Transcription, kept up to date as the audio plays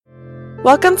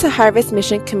Welcome to Harvest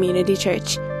Mission Community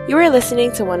Church. You are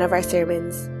listening to one of our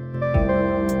sermons. So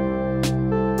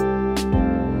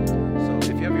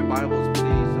if you have your Bibles,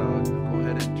 please go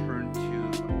ahead and turn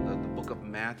to the book of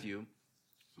Matthew.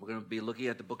 We're going to be looking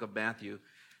at the book of Matthew,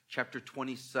 chapter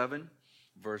 27,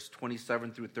 verse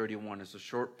 27 through 31. It's a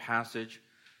short passage,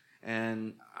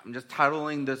 and I'm just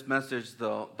titling this message,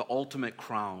 The Ultimate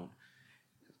Crown.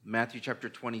 Matthew chapter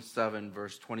 27,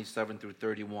 verse 27 through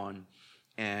 31.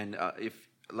 And if,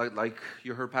 like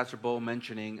you heard Pastor Bo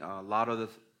mentioning, a lot of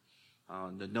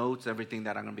the notes, everything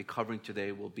that I'm going to be covering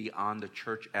today will be on the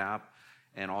church app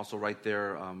and also right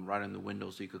there, right in the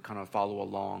window, so you could kind of follow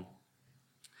along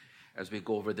as we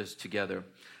go over this together.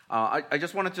 I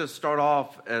just wanted to start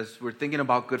off as we're thinking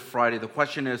about Good Friday. The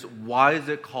question is, why is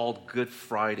it called Good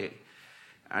Friday?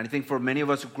 And I think for many of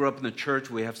us who grew up in the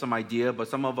church, we have some idea, but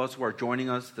some of us who are joining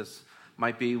us, this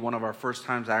might be one of our first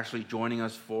times actually joining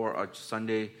us for a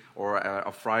Sunday or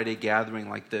a Friday gathering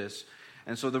like this.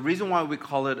 And so the reason why we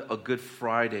call it a Good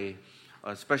Friday,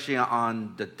 especially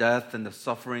on the death and the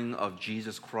suffering of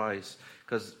Jesus Christ,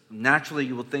 because naturally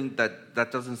you would think that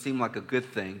that doesn't seem like a good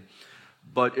thing,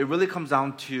 but it really comes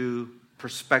down to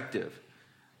perspective.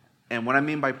 And what I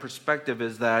mean by perspective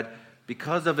is that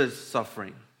because of his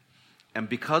suffering and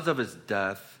because of his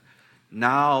death,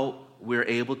 now we're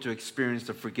able to experience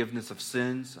the forgiveness of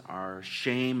sins, our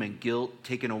shame and guilt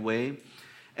taken away.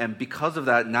 And because of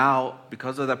that, now,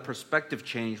 because of that perspective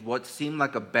change, what seemed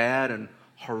like a bad and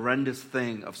horrendous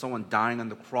thing of someone dying on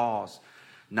the cross,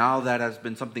 now that has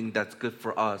been something that's good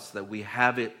for us, that we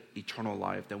have it, eternal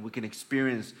life, that we can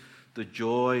experience the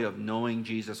joy of knowing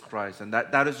Jesus Christ. And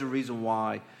that is the reason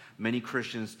why many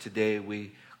Christians today,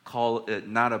 we call it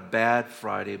not a bad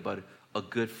Friday, but a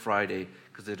Good Friday,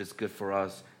 because it is good for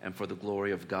us and for the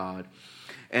glory of God.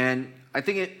 And I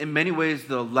think in many ways,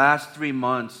 the last 3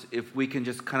 months, if we can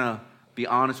just kind of be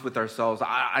honest with ourselves,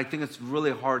 I think it's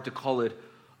really hard to call it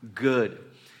good.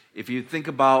 If you think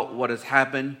about what has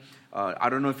happened, I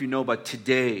don't know if you know, but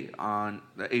today on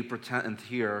the April 10th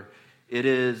here, it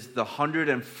is the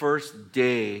 101st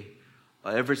day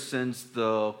ever since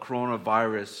the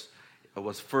coronavirus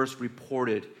was first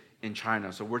reported in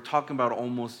China. So we're talking about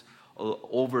almost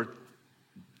over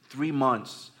 3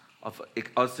 months of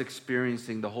us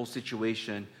experiencing the whole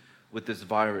situation with this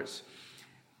virus.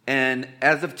 And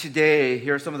as of today,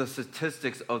 here are some of the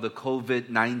statistics of the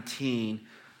COVID-19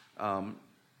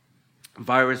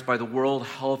 virus by the World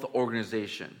Health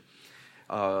Organization.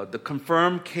 The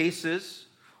confirmed cases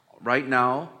right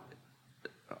now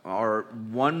are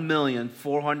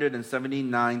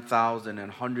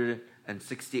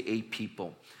 1,479,168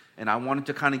 people. And I wanted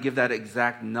to kind of give that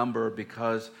exact number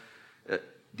because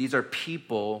these are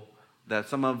people that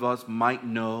some of us might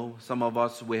know. Some of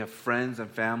us, we have friends and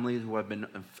families who have been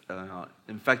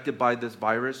infected by this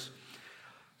virus.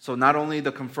 So not only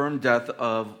the confirmed death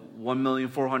of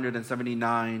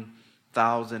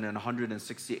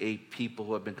 1,479,168 people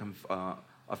who have been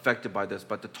affected by this,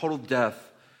 but the total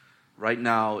death right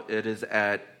now, it is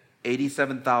at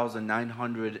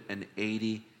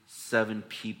 87,987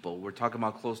 people. We're talking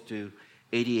about close to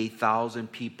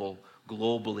 88,000 people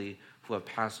globally who have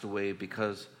passed away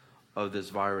because of this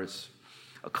virus.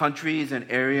 Countries and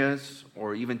areas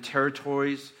or even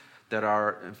territories that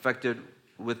are infected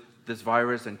with this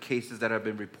virus and cases that have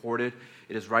been reported,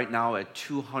 it is right now at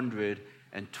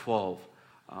 212.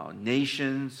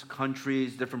 Nations,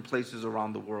 countries, different places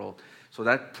around the world. So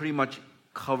that pretty much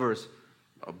covers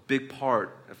a big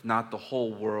part, if not the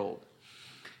whole world.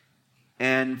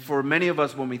 And for many of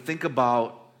us, when we think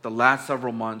about the last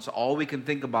several months, all we can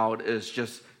think about is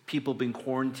just people being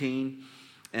quarantined.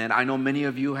 And I know many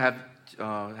of you have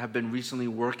been recently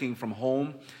working from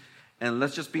home. And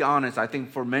let's just be honest, I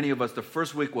think for many of us, the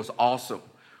first week was awesome,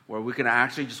 where we can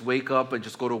actually just wake up and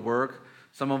just go to work.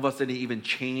 Some of us didn't even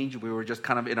change. We were just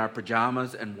kind of in our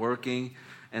pajamas and working.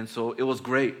 And so it was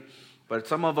great. But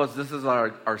some of us, this is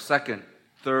our second,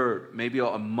 third, maybe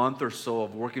a month or so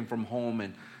of working from home.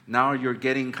 And now you're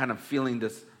getting kind of feeling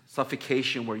this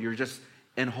suffocation where you're just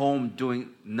in home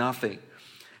doing nothing.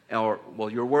 Or, well,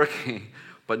 you're working,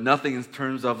 but nothing in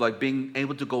terms of like being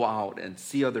able to go out and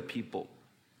see other people.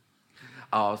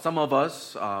 Some of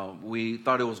us, we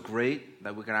thought it was great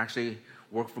that we can actually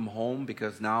work from home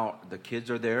because now the kids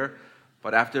are there.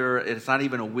 But after, it's not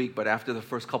even a week, but after the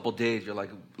first couple days, you're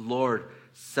like, Lord,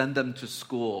 send them to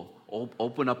school.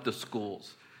 Open up the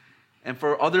schools. And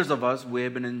for others of us, we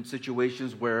have been in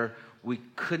situations where we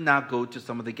could not go to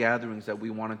some of the gatherings that we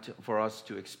wanted for us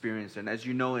to experience. And as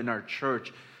you know, in our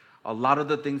church, a lot of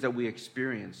the things that we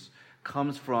experience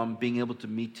comes from being able to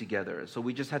meet together. So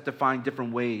we just had to find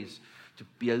different ways to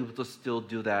be able to still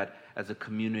do that as a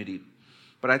community.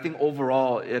 But I think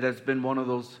overall, it has been one of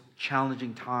those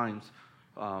challenging times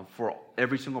for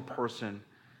every single person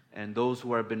and those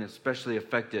who have been especially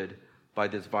affected by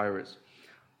this virus.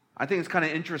 I think it's kind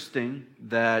of interesting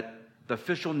that the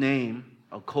official name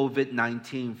of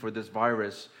COVID-19 for this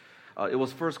virus, it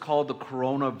was first called the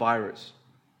coronavirus.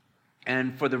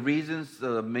 And for the reasons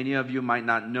many of you might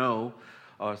not know,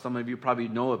 some of you probably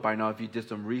know it by now if you did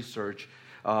some research,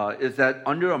 is that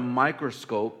under a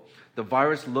microscope, the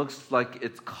virus looks like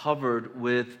it's covered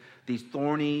with these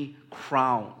thorny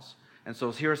crowns. And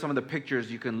so here are some of the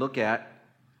pictures you can look at,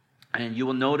 and you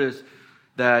will notice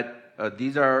that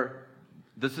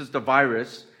this is the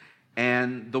virus,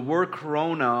 and the word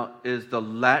corona is the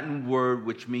Latin word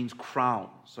which means crown.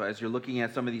 So as you're looking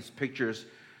at some of these pictures,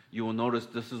 you will notice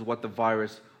this is what the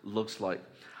virus looks like.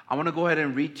 I want to go ahead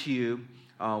and read to you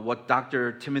what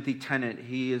Dr. Timothy Tennant,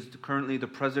 he is currently the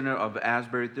president of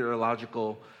Asbury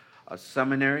Theological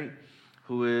Seminary,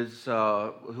 who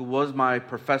was my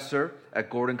professor at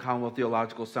Gordon Conwell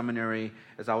Theological Seminary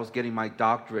as I was getting my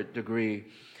doctorate degree.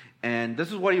 And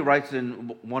this is what he writes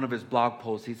in one of his blog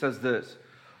posts. He says this: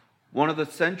 one of the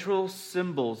central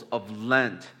symbols of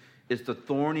Lent is the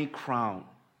thorny crown.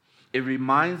 It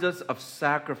reminds us of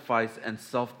sacrifice and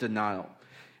self-denial.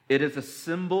 It is a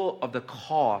symbol of the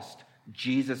cost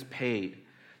Jesus paid.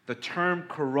 The term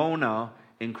corona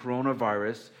in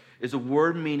coronavirus is a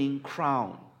word meaning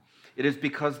crown. It is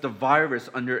because the virus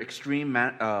under extreme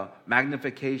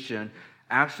magnification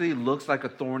actually looks like a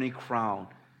thorny crown.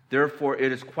 Therefore,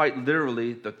 it is quite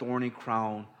literally the thorny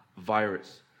crown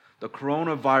virus. The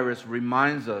coronavirus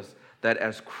reminds us that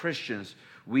as Christians,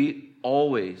 we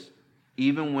always,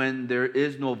 even when there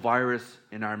is no virus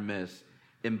in our midst,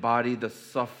 embody the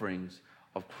sufferings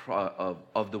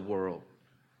of the world.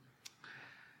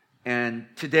 And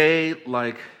today,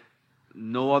 like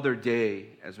no other day,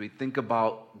 as we think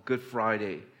about Good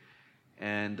Friday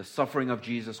and the suffering of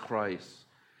Jesus Christ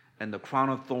and the crown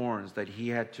of thorns that he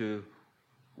had to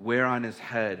wear on his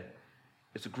head,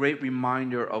 it's a great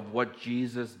reminder of what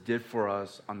Jesus did for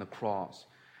us on the cross.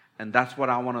 And that's what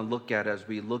I want to look at as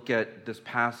we look at this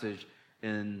passage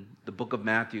in the book of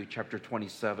Matthew, chapter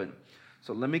 27.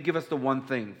 So let me give us the one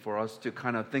thing for us to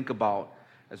kind of think about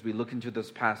as we look into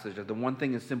this passage. The one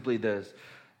thing is simply this,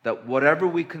 that whatever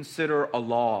we consider a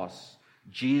loss,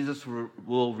 Jesus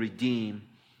will redeem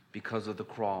because of the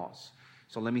cross.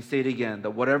 So let me say it again,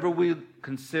 that whatever we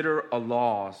consider a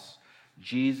loss,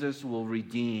 Jesus will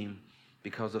redeem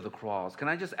because of the cross. Can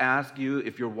I just ask you,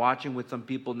 if you're watching with some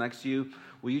people next to you,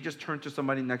 will you just turn to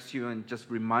somebody next to you and just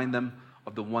remind them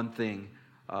of the one thing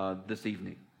this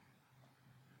evening?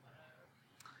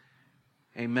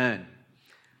 Amen.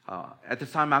 At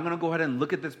this time, I'm going to go ahead and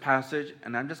look at this passage,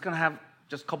 and I'm just going to have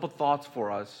just a couple thoughts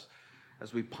for us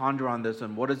as we ponder on this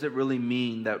and what does it really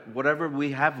mean that whatever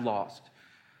we have lost,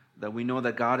 that we know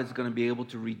that God is going to be able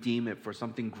to redeem it for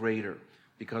something greater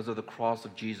because of the cross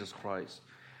of Jesus Christ.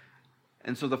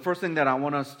 And so the first thing that I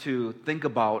want us to think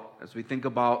about as we think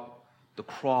about the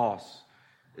cross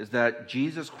is that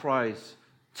Jesus Christ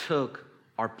took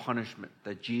our punishment,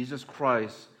 that Jesus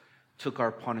Christ took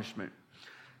our punishment.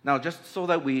 Now, just so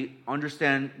that we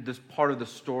understand this part of the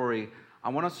story, I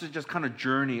want us to just kind of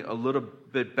journey a little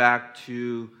bit back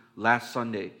to last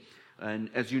Sunday.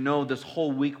 And as you know, this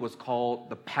whole week was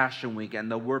called the Passion Week,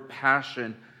 and the word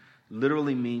passion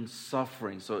literally means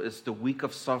suffering. So it's the week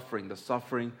of suffering, the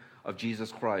suffering of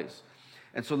Jesus Christ.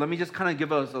 And so let me just kind of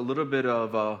give us a little bit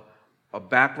of a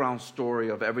background story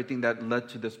of everything that led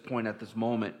to this point at this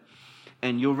moment.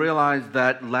 And you'll realize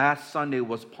that last Sunday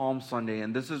was Palm Sunday,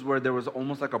 and this is where there was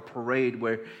almost like a parade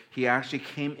where he actually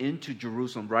came into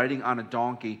Jerusalem, riding on a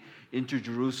donkey into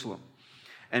Jerusalem.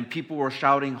 And people were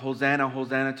shouting, "Hosanna,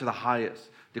 Hosanna to the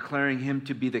highest," declaring him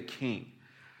to be the king.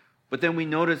 But then we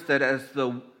noticed that as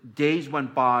the days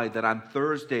went by, that on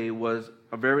Thursday was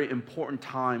a very important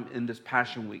time in this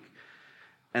Passion Week.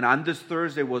 And on this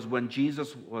Thursday was when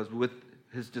Jesus was with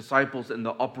his disciples in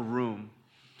the upper room.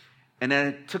 And then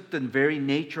it took the very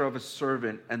nature of a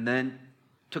servant and then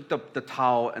took the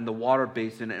towel and the water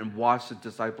basin and washed the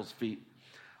disciples' feet.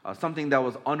 Something that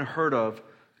was unheard of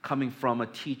coming from a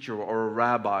teacher or a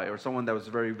rabbi or someone that was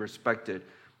very respected.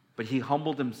 But he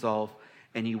humbled himself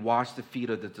and he washed the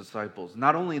feet of the disciples.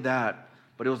 Not only that,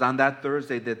 but it was on that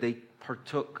Thursday that they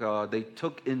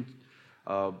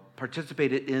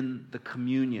participated in the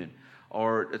communion,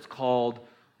 or it's called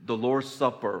the Lord's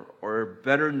Supper, or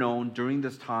better known during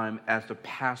this time as the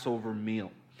Passover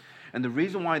meal. And the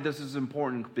reason why this is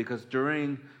important, because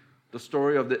during the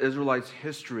story of the Israelites'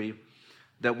 history,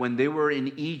 that when they were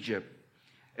in Egypt,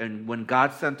 and when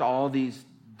God sent all these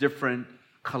different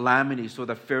calamities so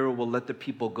that Pharaoh will let the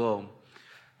people go.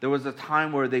 There was a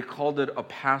time where they called it a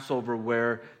Passover,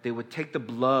 where they would take the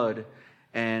blood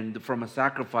and from a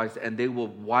sacrifice and they will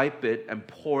wipe it and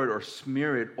pour it or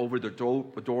smear it over the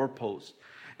doorpost.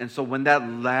 And so when that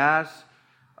last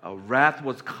wrath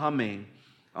was coming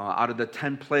out of the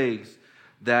 10 plagues,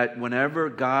 that whenever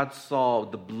God saw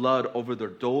the blood over the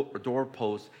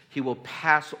doorpost, he will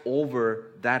pass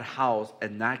over that house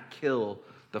and not kill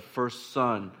the first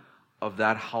son of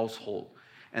that household.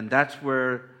 And that's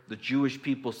where the Jewish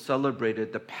people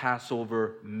celebrated the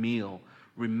Passover meal,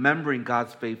 remembering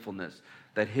God's faithfulness,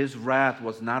 that his wrath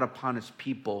was not upon his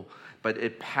people, but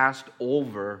it passed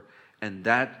over, and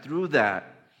that through that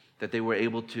they were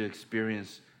able to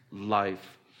experience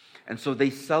life. And so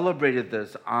they celebrated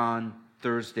this on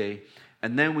Thursday.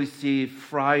 And then we see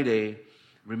Friday,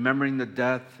 remembering the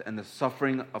death and the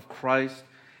suffering of Christ.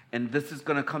 And this is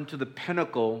going to come to the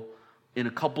pinnacle in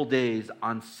a couple days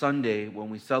on Sunday when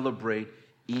we celebrate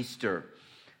Easter.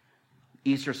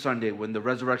 Easter Sunday, when the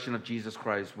resurrection of Jesus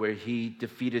Christ, where he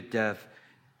defeated death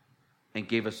and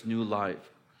gave us new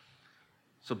life.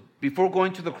 So before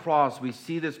going to the cross, we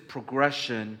see this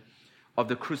progression of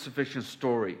the crucifixion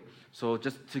story. So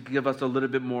just to give us a little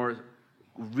bit more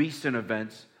recent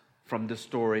events from this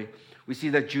story, we see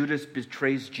that Judas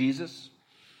betrays Jesus,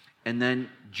 and then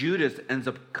Judas ends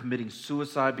up committing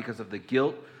suicide because of the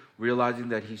guilt, realizing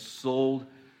that he sold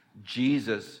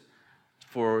Jesus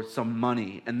for some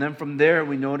money. And then from there,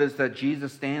 we notice that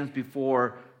Jesus stands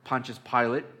before Pontius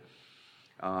Pilate,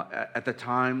 at the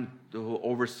time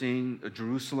overseeing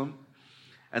Jerusalem.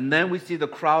 And then we see the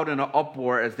crowd in an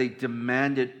uproar as they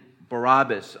demanded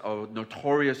Barabbas, a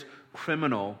notorious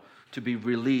criminal, to be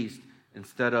released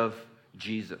instead of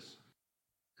Jesus.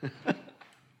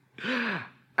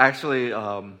 Actually,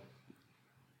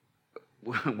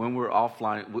 when we're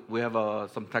offline, we have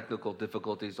some technical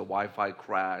difficulties. The Wi-Fi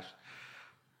crashed.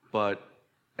 But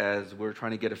as we're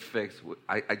trying to get it fixed,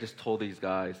 I just told these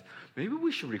guys, maybe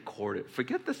we should record it.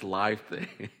 Forget this live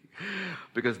thing.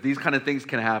 Because these kind of things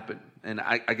can happen. And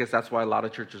I guess that's why a lot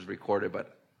of churches record it.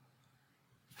 But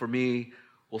for me,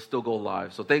 we'll still go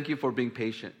live. So thank you for being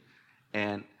patient.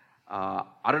 And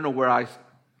I don't know where I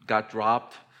got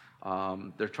dropped.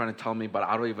 They're trying to tell me, but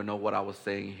I don't even know what I was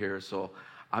saying here. So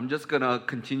I'm just going to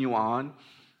continue on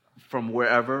from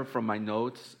wherever, from my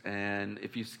notes. And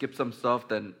if you skip some stuff,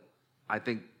 then I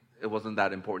think it wasn't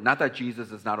that important. Not that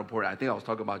Jesus is not important. I think I was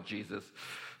talking about Jesus.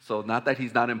 So not that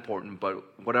he's not important, but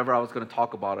whatever I was going to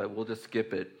talk about, we'll just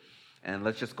skip it. And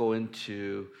let's just go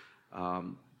into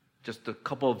just a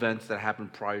couple events that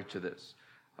happened prior to this.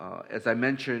 As I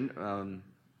mentioned,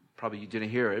 probably you didn't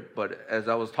hear it, but as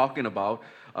I was talking about,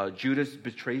 Judas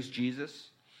betrays Jesus,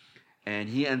 and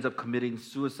he ends up committing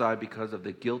suicide because of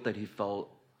the guilt that he felt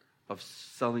of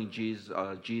selling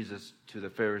Jesus to the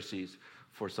Pharisees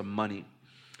for some money.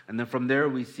 And then from there,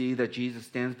 we see that Jesus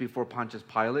stands before Pontius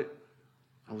Pilate,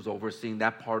 who was overseeing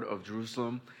that part of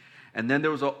Jerusalem. And then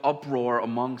there was an uproar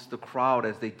amongst the crowd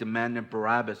as they demanded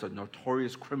Barabbas, a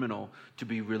notorious criminal, to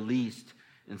be released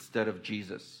instead of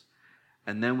Jesus.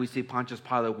 And then we see Pontius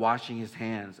Pilate washing his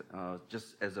hands,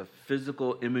 just as a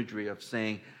physical imagery of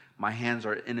saying, my hands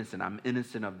are innocent. I'm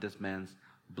innocent of this man's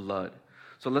blood.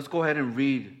 So let's go ahead and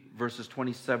read verses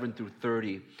 27 through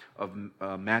 30 of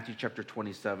Matthew chapter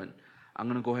 27. I'm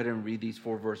going to go ahead and read these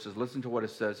 4 verses. Listen to what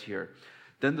it says here.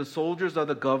 Then the soldiers of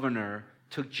the governor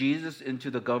took Jesus into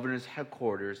the governor's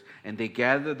headquarters, and they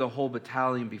gathered the whole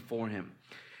battalion before him.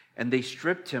 And they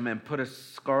stripped him and put a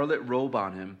scarlet robe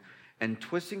on him, and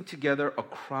twisting together a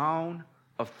crown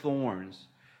of thorns,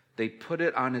 they put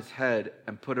it on his head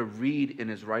and put a reed in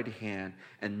his right hand.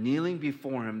 And kneeling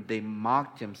before him, they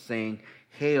mocked him, saying,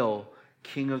 Hail,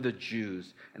 King of the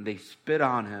Jews. And they spit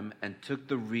on him and took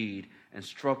the reed and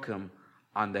struck him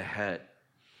on the head.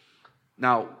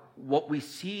 Now, what we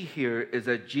see here is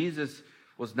that Jesus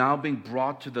was now being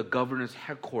brought to the governor's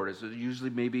headquarters, usually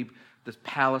maybe this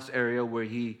palace area where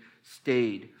he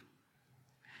stayed.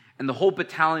 And the whole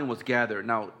battalion was gathered.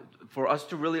 Now, for us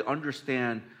to really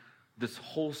understand this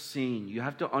whole scene, you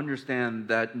have to understand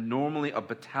that normally a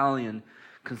battalion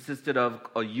consisted of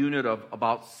a unit of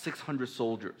about 600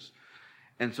 soldiers.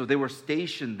 And so they were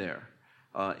stationed there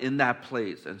in that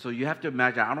place. And so you have to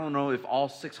imagine, I don't know if all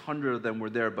 600 of them were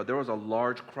there, but there was a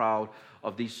large crowd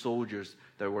of these soldiers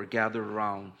that were gathered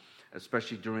around,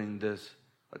 especially during this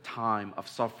time of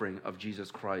suffering of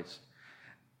Jesus Christ.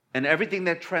 And everything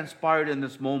that transpired in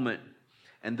this moment,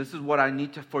 and this is what I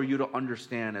need for you to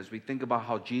understand as we think about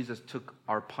how Jesus took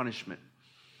our punishment.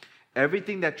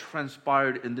 Everything that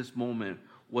transpired in this moment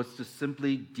was to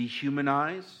simply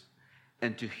dehumanize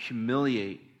and to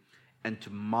humiliate and to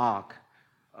mock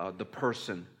the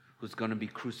person who's going to be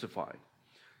crucified.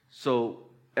 So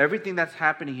everything that's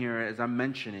happening here, as I'm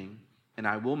mentioning, and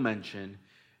I will mention,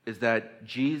 is that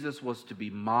Jesus was to be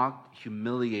mocked,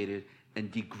 humiliated,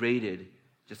 and degraded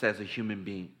just as a human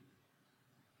being.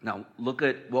 Now, look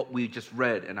at what we just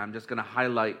read, and I'm just going to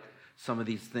highlight some of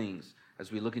these things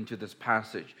as we look into this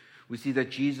passage. We see that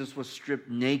Jesus was stripped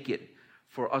naked.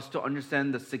 For us to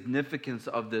understand the significance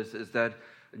of this is that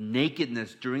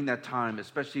nakedness during that time,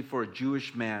 especially for a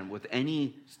Jewish man with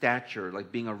any stature,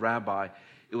 like being a rabbi,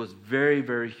 it was very,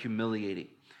 very humiliating.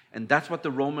 And that's what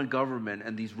the Roman government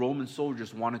and these Roman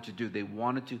soldiers wanted to do. They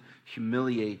wanted to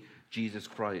humiliate Jesus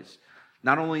Christ.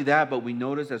 Not only that, but we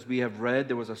notice, as we have read,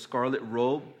 there was a scarlet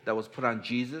robe that was put on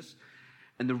Jesus.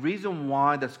 And the reason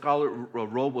why the scarlet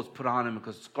robe was put on him,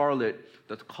 because scarlet,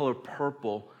 the color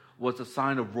purple, was a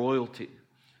sign of royalty.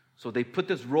 So they put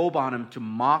this robe on him to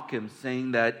mock him,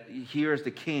 saying that here is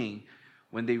the king,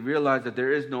 when they realized that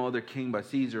there is no other king but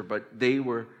Caesar, but they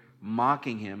were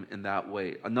mocking him in that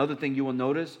way. Another thing you will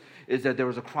notice is that there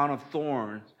was a crown of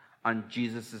thorns on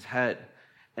Jesus' head.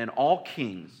 And all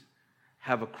kings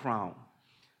have a crown.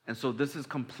 And so this is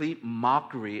complete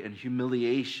mockery and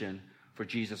humiliation for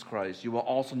Jesus Christ. You will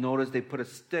also notice they put a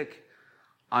stick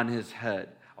on his head,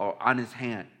 or on his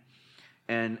hand.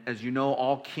 And as you know,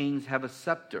 all kings have a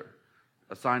scepter,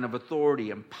 a sign of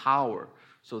authority and power.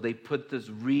 So they put this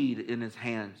reed in his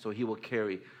hand so he will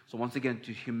carry. So once again,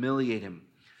 to humiliate him,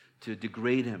 to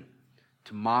degrade him,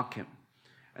 to mock him.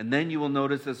 And then you will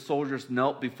notice that soldiers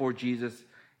knelt before Jesus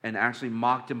and actually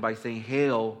mocked him by saying,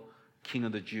 "Hail, King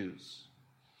of the Jews."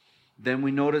 Then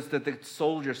we notice that the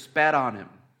soldier spat on him.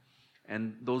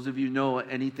 And those of you know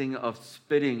anything of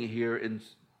spitting here in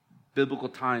biblical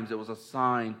times, it was a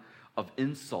sign of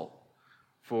insult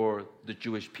for the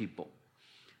Jewish people.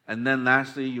 And then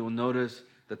lastly, you'll notice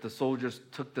that the soldiers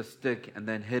took the stick and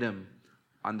then hit him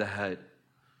on the head.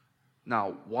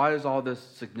 Now, why is all this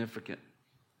significant?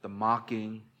 The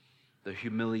mocking, the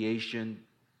humiliation,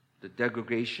 the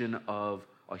degradation of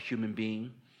a human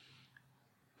being.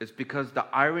 It's because the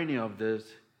irony of this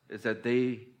is that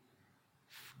they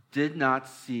did not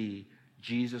see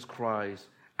Jesus Christ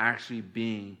actually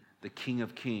being the King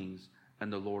of Kings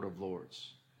and the Lord of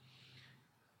Lords.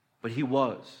 But he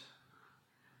was.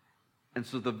 And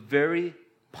so the very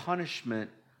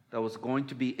punishment that was going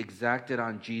to be exacted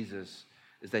on Jesus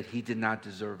is that he did not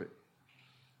deserve it,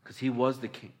 because he was the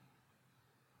king.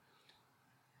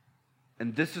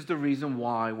 And this is the reason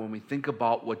why when we think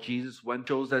about what Jesus went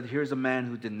through, shows that here's a man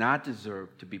who did not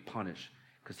deserve to be punished,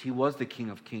 because he was the King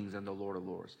of Kings and the Lord of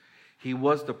Lords. He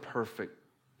was the perfect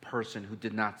person who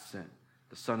did not sin,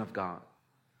 the Son of God.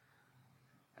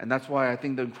 And that's why I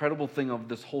think the incredible thing of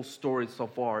this whole story so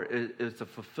far is the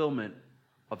fulfillment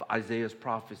of Isaiah's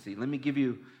prophecy. Let me give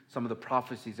you some of the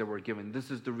prophecies that were given.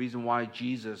 This is the reason why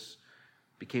Jesus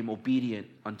became obedient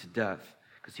unto death,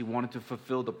 because he wanted to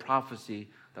fulfill the prophecy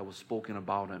that was spoken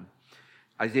about him.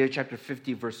 Isaiah chapter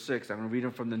 50, verse 6, I'm going to read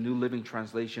it from the New Living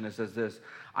Translation. It says this: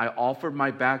 "I offered my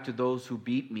back to those who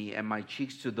beat me, and my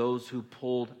cheeks to those who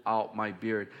pulled out my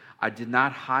beard. I did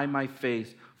not hide my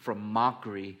face from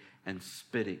mockery and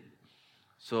spitting."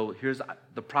 So here's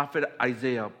the prophet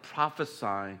Isaiah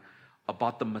prophesying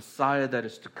about the Messiah that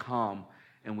is to come,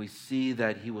 and we see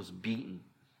that he was beaten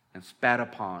and spat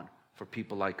upon for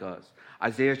people like us.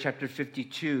 Isaiah chapter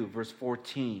 52, verse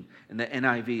 14, in the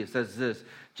NIV, it says this: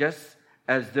 "Just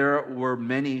as there were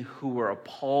many who were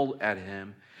appalled at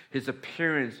him, his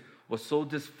appearance was so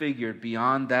disfigured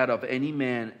beyond that of any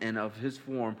man, and of his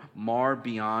form marred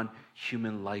beyond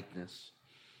human likeness."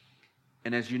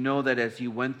 And as you know, that as he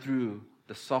went through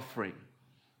the suffering,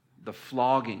 the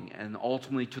flogging, and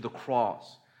ultimately to the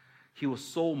cross, he was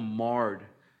so marred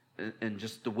in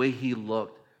just the way he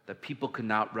looked that people could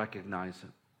not recognize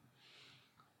him.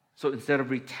 So instead of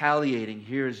retaliating,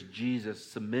 here's Jesus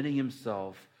submitting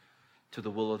himself to the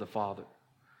will of the Father.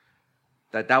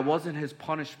 That wasn't his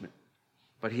punishment,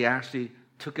 but he actually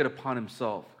took it upon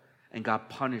himself and got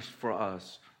punished for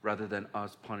us rather than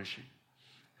us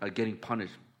getting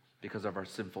punished because of our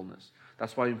sinfulness.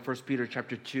 That's why in 1 Peter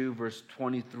chapter 2, verse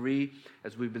 23,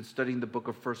 as we've been studying the book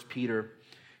of 1 Peter,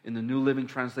 in the New Living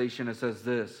Translation, it says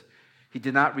this: "He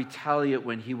did not retaliate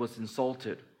when he was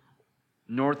insulted,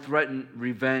 nor threaten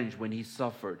revenge when he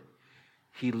suffered.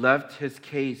 He left his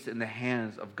case in the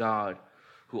hands of God,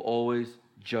 who always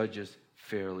judges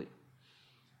fairly."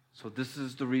 So this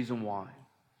is the reason why,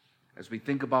 as we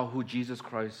think about who Jesus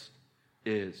Christ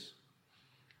is,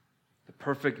 the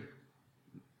perfect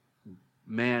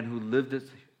man who lived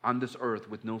on this earth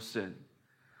with no sin,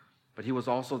 but he was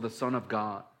also the Son of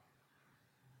God,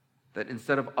 that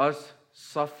instead of us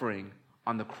suffering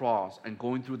on the cross and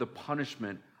going through the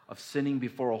punishment of sinning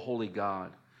before a holy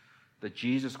God, that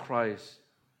Jesus Christ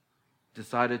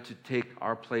decided to take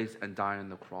our place and die on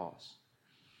the cross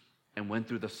and went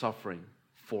through the suffering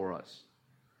for us.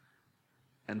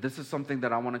 And this is something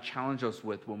that I want to challenge us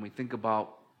with when we think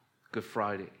about Good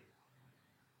Friday.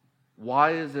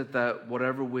 Why is it that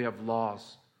whatever we have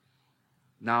lost,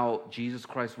 now Jesus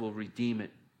Christ will redeem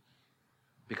it?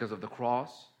 Because of the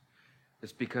cross?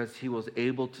 It's because he was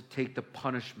able to take the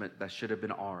punishment that should have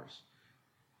been ours.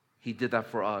 He did that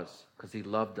for us because he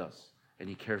loved us and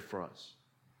he cared for us.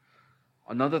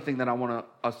 Another thing that I want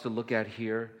us to look at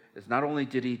here is not only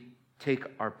did he take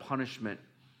our punishment,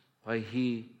 but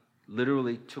he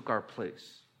literally took our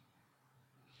place.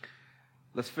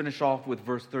 Let's finish off with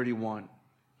verse 31.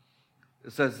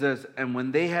 It says this, "And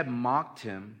when they had mocked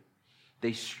him,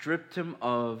 they stripped him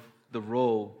of the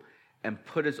robe and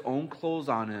put his own clothes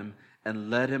on him and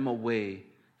led him away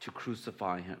to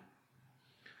crucify him."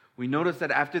 We notice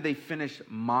that after they finished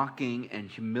mocking and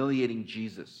humiliating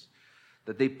Jesus,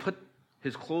 that they put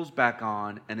his clothes back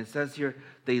on, and it says here,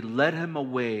 they led him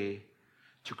away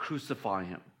to crucify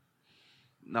him.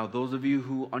 Now, those of you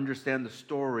who understand the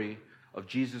story of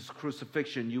Jesus'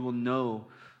 crucifixion, you will know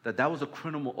that that was a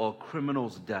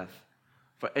criminal's death.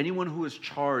 For anyone who is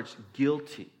charged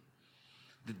guilty,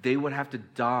 that they would have to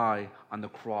die on the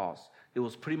cross. It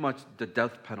was pretty much the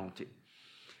death penalty.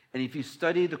 And if you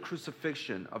study the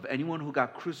crucifixion of anyone who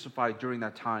got crucified during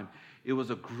that time, it was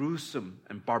a gruesome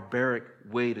and barbaric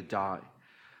way to die.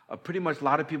 Pretty much a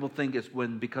lot of people think it's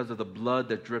because of the blood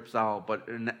that drips out, but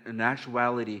in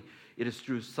actuality, it is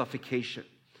through suffocation.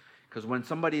 Because when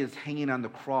somebody is hanging on the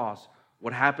cross,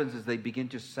 what happens is they begin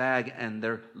to sag and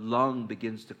their lung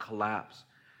begins to collapse.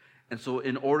 And so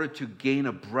in order to gain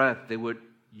a breath, they would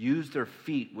use their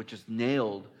feet, which is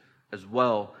nailed as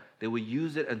well. They would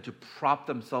use it and to prop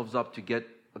themselves up to get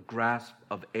a grasp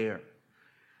of air.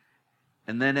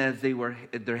 And then as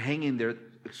they're hanging there,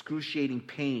 excruciating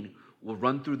pain will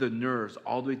run through the nerves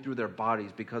all the way through their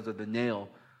bodies because of the nail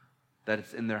that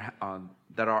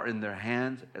are in their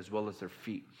hands as well as their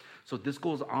feet. So this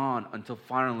goes on until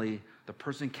finally the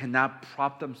person cannot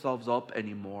prop themselves up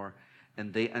anymore,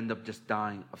 and they end up just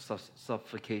dying of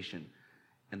suffocation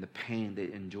and the pain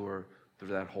they endure through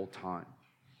that whole time.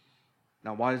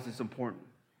 Now, why is this important?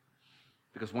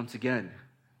 Because once again,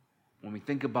 when we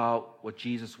think about what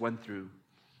Jesus went through,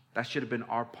 that should have been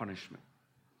our punishment.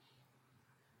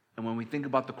 And when we think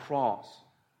about the cross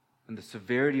and the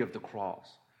severity of the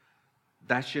cross,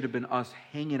 that should have been us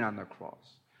hanging on the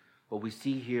cross. But we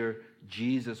see here,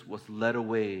 Jesus was led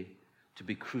away to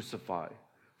be crucified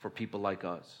for people like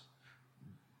us.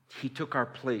 He took our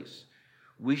place.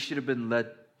 We should have been led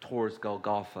towards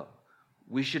Golgotha.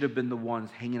 We should have been the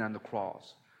ones hanging on the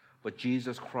cross. But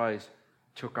Jesus Christ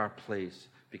took our place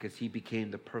because he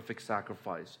became the perfect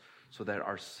sacrifice so that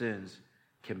our sins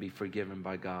can be forgiven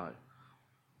by God.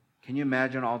 Can you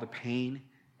imagine all the pain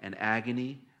and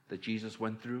agony that Jesus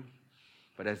went through?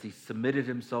 But as he submitted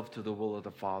himself to the will of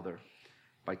the Father,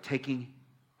 by taking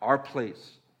our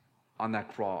place on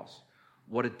that cross,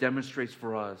 what it demonstrates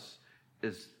for us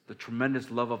is the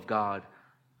tremendous love of God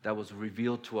that was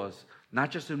revealed to us, not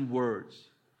just in words,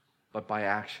 but by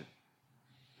action.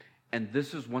 And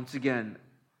this is once again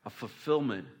a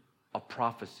fulfillment of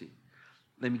prophecy.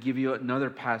 Let me give you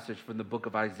another passage from the book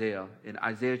of Isaiah. In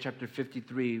Isaiah chapter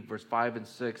 53, verse 5 and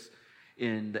 6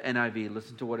 in the NIV,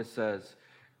 listen to what it says.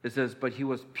 It says, "But he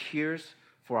was pierced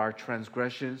for our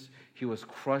transgressions. He was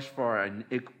crushed for our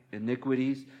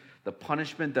iniquities. The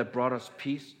punishment that brought us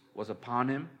peace was upon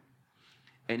him.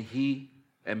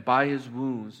 And by his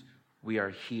wounds we are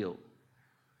healed.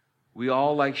 We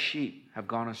all like sheep have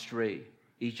gone astray.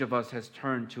 Each of us has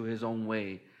turned to his own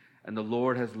way, and the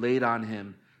Lord has laid on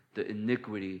him the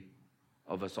iniquity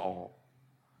of us all."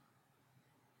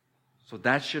 So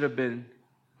that should have been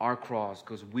our cross,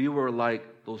 because we were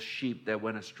like those sheep that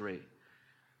went astray.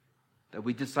 That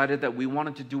we decided that we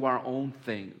wanted to do our own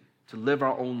thing, to live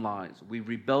our own lives. We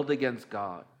rebelled against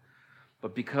God.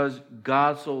 But because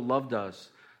God so loved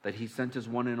us that he sent his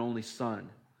one and only Son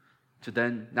to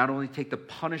then not only take the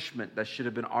punishment that should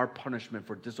have been our punishment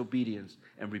for disobedience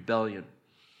and rebellion,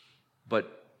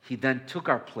 but he then took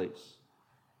our place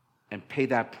and paid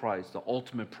that price, the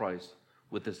ultimate price,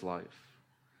 with his life.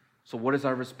 So what is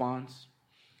our response?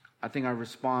 I think our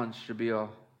response should be a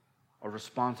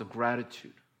response of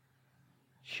gratitude,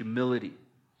 humility,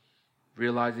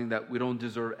 realizing that we don't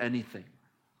deserve anything.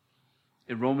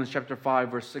 In Romans chapter 5,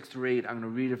 verse 6 through 8, I'm going to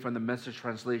read it from the Message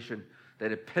translation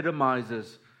that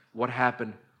epitomizes what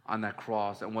happened on that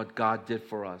cross and what God did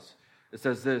for us. It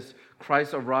says this: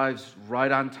 Christ arrives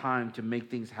right on time to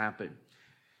make things happen.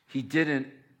 He didn't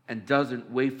and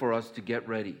doesn't wait for us to get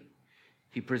ready.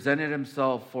 He presented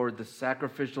himself for the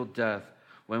sacrificial death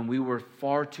when we were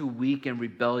far too weak and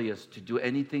rebellious to do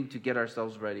anything to get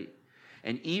ourselves ready.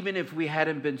 And even if we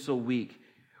hadn't been so weak,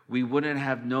 we wouldn't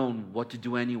have known what to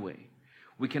do anyway.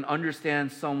 We can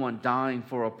understand someone dying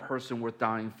for a person worth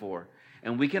dying for.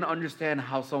 And we can understand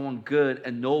how someone good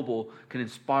and noble can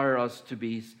inspire us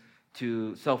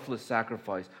to selfless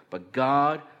sacrifice. But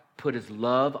God put his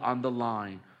love on the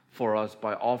line for us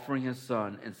by offering his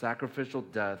son in sacrificial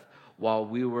death while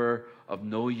we were of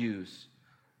no use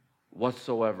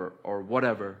whatsoever or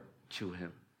whatever to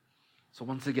him. So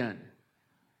once again,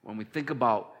 when we think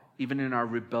about even in our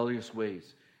rebellious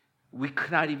ways, we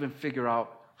could not even figure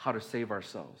out how to save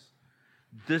ourselves.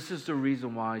 This is the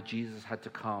reason why Jesus had to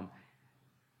come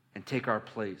and take our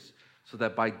place, so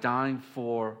that by dying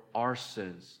for our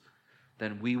sins,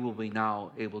 then we will be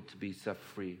now able to be set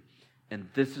free. And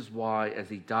this is why, as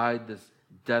he died this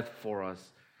death for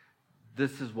us,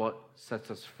 this is what sets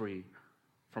us free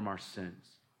from our sins.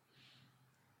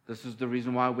 This is the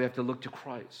reason why we have to look to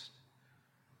Christ,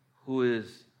 who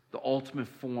is the ultimate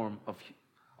form of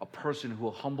a person who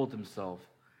humbled himself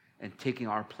and taking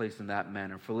our place in that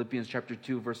manner. Philippians chapter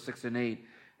 2, verse 6 and 8,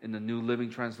 in the New Living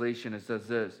Translation, it says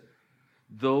this: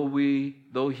 Though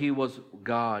he was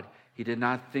God, he did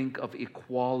not think of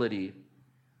equality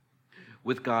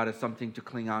with God as something to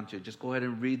cling on to. Just go ahead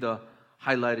and read the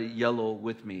highlighted yellow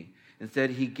with me. Instead,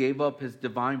 he gave up his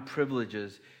divine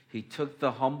privileges. He took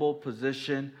the humble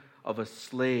position of a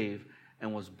slave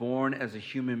and was born as a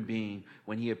human being.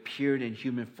 When he appeared in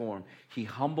human form, he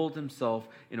humbled himself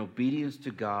in obedience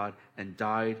to God and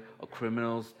died a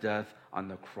criminal's death on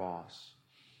the cross.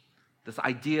 This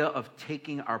idea of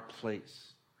taking our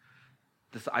place,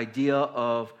 this idea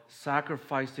of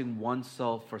sacrificing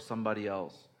oneself for somebody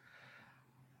else,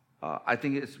 I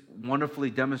think it's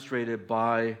wonderfully demonstrated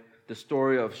by the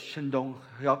story of Shin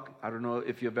Dong-hyuk. I don't know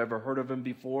if you've ever heard of him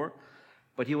before,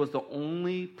 but he was the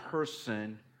only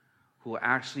person who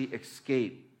actually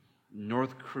escaped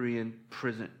North Korean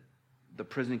prison, the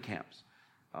prison camps.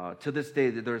 To this day,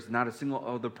 there's not a single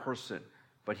other person,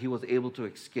 but he was able to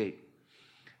escape.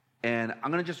 And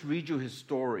I'm going to just read you his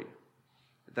story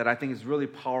that I think is really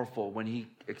powerful. When he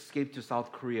escaped to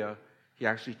South Korea, he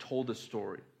actually told the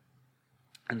story.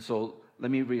 And so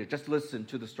let me read it. Just listen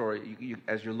to the story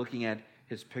as you're looking at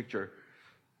his picture.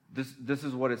 This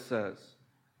is what it says.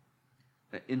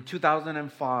 In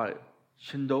 2005,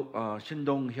 Shin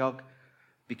Dong-hyuk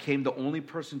became the only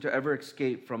person to ever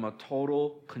escape from a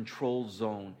total control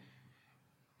zone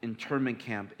internment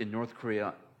camp in North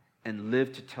Korea and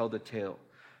lived to tell the tale.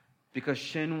 Because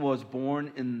Shin was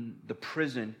born in the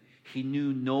prison, he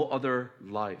knew no other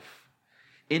life.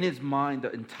 In his mind,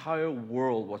 the entire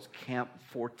world was Camp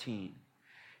 14.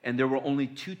 And there were only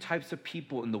two types of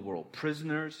people in the world: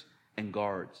 prisoners and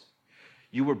guards.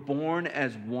 You were born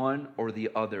as one or the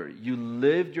other. You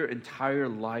lived your entire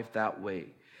life that way.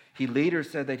 He later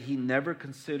said that he never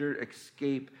considered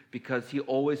escape because he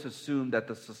always assumed that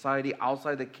the society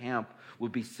outside the camp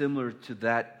would be similar to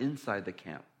that inside the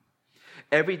camp.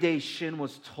 Every day, Shin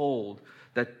was told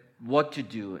that what to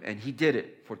do, and he did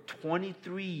it. For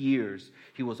 23 years,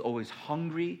 he was always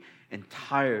hungry and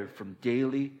tired from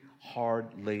daily hard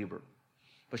labor.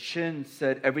 But Shin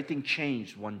said everything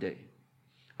changed one day.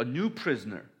 A new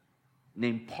prisoner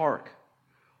named Park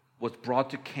was brought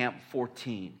to Camp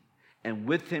 14, and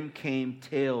with him came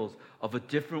tales of a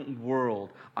different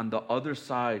world on the other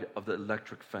side of the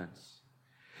electric fence.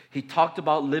 He talked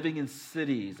about living in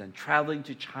cities and traveling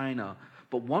to China,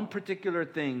 but one particular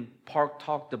thing Park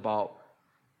talked about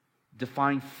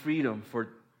defined freedom for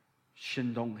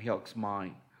Shin Dong-hyuk's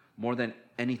mind more than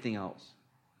anything else: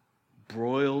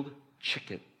 broiled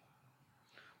chicken.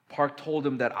 Park told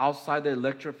him that outside the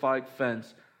electrified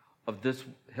fence of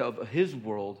his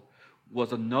world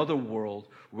was another world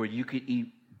where you could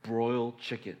eat broiled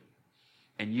chicken,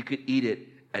 and you could eat it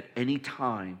at any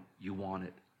time you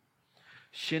wanted.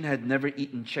 Shin had never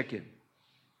eaten chicken,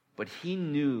 but he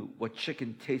knew what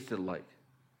chicken tasted like: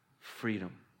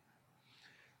 freedom.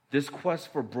 This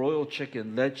quest for broiled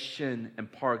chicken led Shin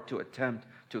and Park to attempt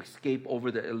to escape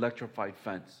over the electrified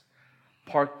fence.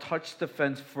 Park touched the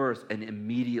fence first and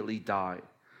immediately died.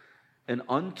 An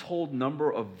untold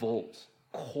number of volts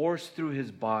coursed through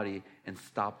his body and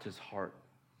stopped his heart.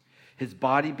 His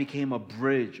body became a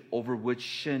bridge over which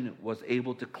Shin was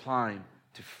able to climb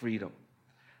to freedom.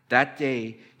 That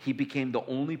day, he became the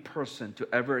only person to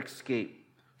ever escape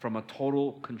from a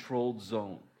total controlled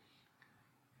zone,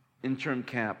 intern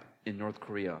camp in North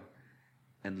Korea,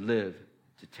 and live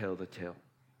to tell the tale.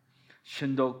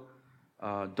 Shindok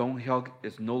Donghyuk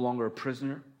is no longer a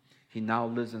prisoner. He now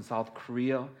lives in South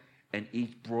Korea and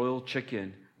eats broiled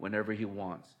chicken whenever he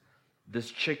wants. This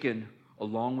chicken,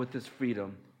 along with his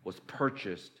freedom, was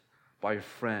purchased by a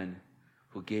friend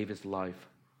who gave his life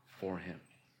for him.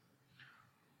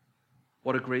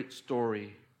 What a great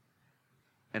story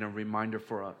and a reminder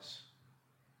for us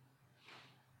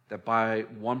that by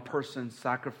one person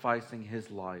sacrificing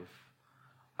his life,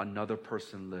 another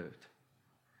person lived.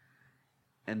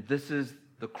 And this is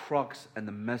the crux and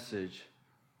the message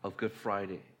of Good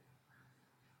Friday,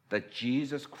 that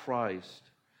Jesus Christ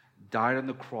died on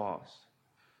the cross,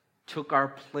 took our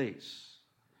place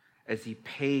as he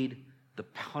paid the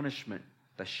punishment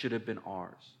that should have been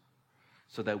ours,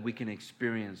 so that we can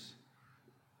experience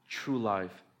true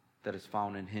life that is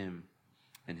found in him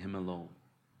and him alone.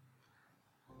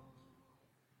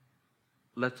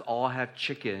 Let's all have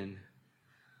chicken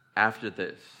after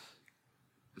this.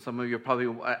 Some of you are probably,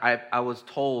 I was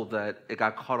told that it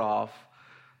got cut off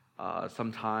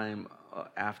sometime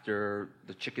after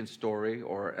the chicken story,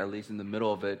 or at least in the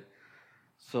middle of it.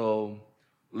 So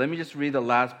let me just read the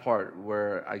last part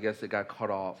where I guess it got cut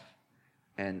off.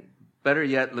 And better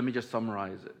yet, let me just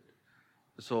summarize it.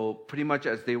 So pretty much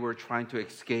as they were trying to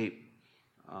escape,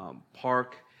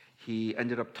 Park, he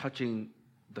ended up touching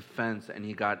the fence and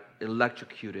he got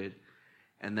electrocuted.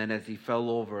 And then as he fell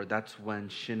over, that's when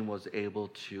Shin was able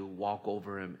to walk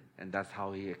over him, and that's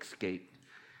how he escaped.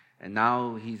 And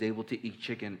now he's able to eat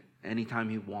chicken anytime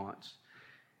he wants.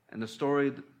 And the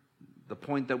story, the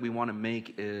point that we want to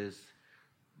make is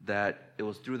that it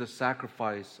was through the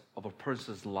sacrifice of a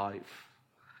person's life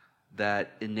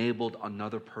that enabled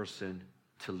another person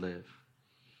to live.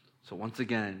 So once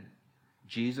again,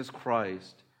 Jesus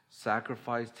Christ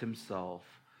sacrificed himself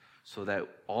so that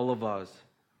all of us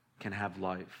can have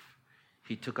life.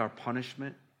 He took our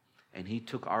punishment and he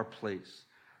took our place.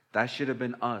 That should have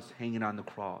been us hanging on the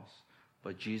cross.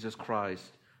 But Jesus Christ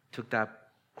took that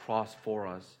cross for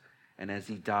us, and as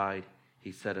he died,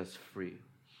 he set us free.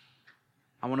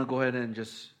 I want to go ahead and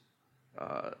just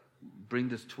bring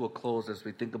this to a close as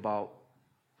we think about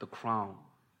the crown.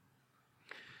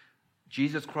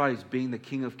 Jesus Christ, being the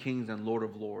King of Kings and Lord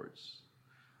of Lords,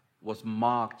 was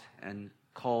mocked and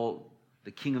called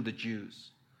the King of the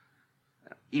Jews.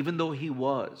 Even though he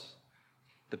was,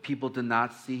 the people did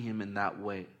not see him in that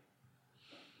way.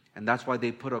 And that's why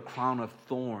they put a crown of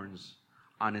thorns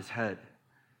on his head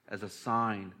as a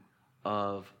sign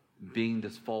of being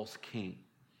this false king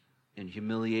in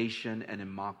humiliation and in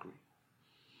mockery.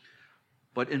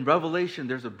 But in Revelation,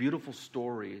 there's a beautiful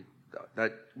story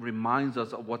that reminds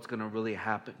us of what's going to really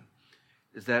happen.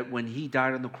 Is that when he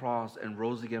died on the cross and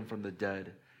rose again from the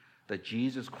dead, that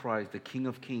Jesus Christ, the King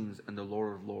of Kings and the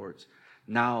Lord of Lords,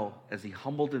 now, as he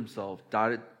humbled himself,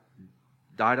 died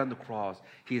on the cross,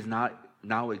 he is not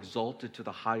now exalted to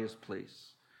the highest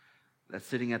place, that's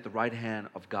sitting at the right hand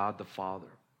of God the Father.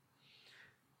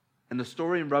 And the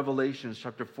story in Revelation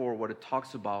chapter 4, what it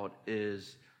talks about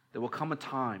is there will come a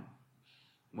time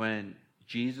when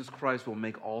Jesus Christ will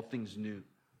make all things new.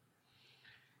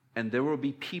 And there will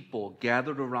be people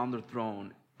gathered around the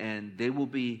throne, and they will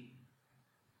be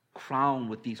crowned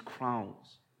with these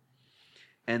crowns.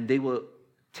 And they will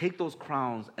take those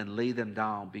crowns and lay them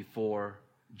down before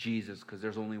Jesus, because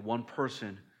there's only one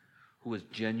person who is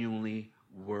genuinely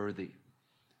worthy,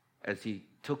 as he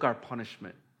took our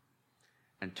punishment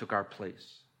and took our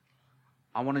place.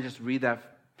 I want to just read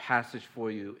that passage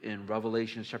for you in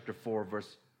Revelation chapter 4,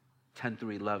 verse 10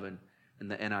 through 11 in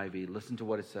the NIV. Listen to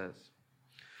what it says.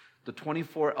 The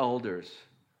 24 elders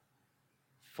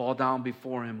fall down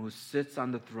before him who sits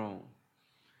on the throne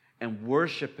and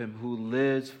worship him who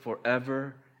lives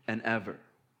forever and ever.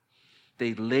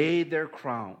 They lay their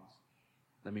crowns.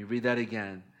 Let me read that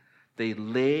again. They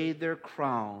lay their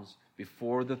crowns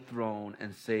before the throne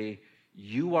and say,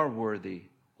 "You are worthy,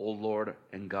 O Lord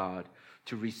and God,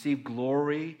 to receive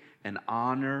glory and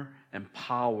honor and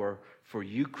power, for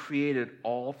you created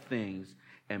all things,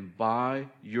 and by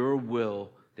your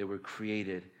will they were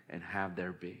created and have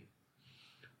their being."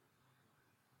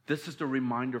 This is the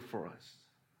reminder for us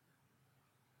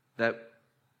that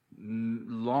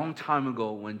long time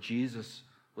ago when Jesus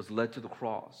was led to the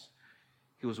cross,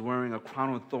 he was wearing a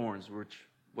crown of thorns, which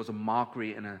was a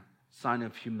mockery and a sign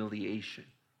of humiliation.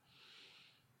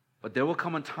 But there will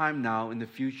come a time now in the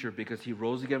future, because he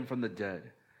rose again from the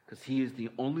dead, because he is the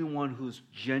only one who's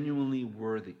genuinely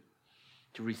worthy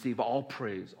to receive all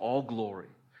praise, all glory,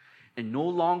 and no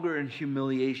longer in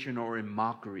humiliation or in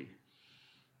mockery,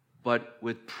 but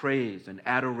with praise and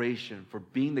adoration for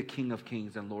being the King of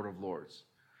Kings and Lord of Lords.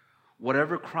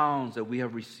 Whatever crowns that we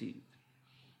have received,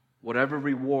 whatever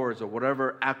rewards or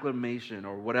whatever acclamation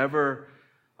or whatever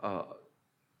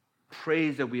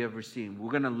praise that we have received,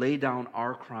 we're going to lay down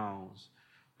our crowns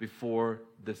before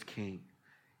this King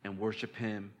and worship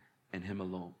Him and Him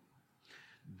alone.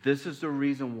 This is the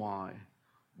reason why,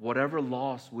 whatever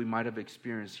loss we might have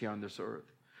experienced here on this earth,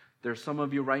 there's some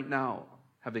of you right now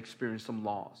have experienced some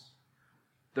loss.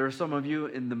 There are some of you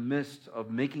in the midst of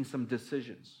making some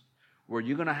decisions where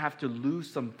you're going to have to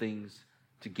lose some things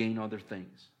to gain other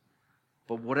things.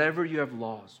 But whatever you have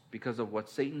lost because of what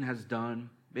Satan has done,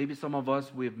 maybe some of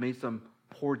us, we have made some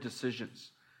poor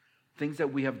decisions, things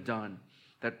that we have done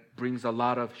that brings a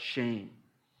lot of shame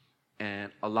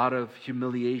and a lot of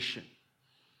humiliation,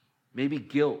 maybe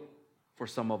guilt for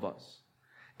some of us.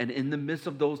 And in the midst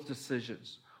of those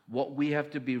decisions, what we have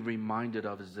to be reminded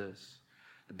of is this: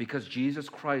 that because Jesus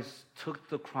Christ took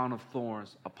the crown of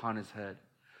thorns upon His head,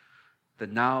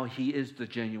 that now He is the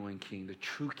genuine King, the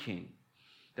true King,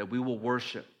 that we will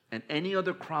worship. And any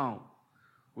other crown,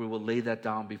 we will lay that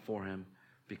down before Him,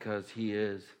 because He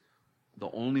is the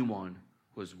only one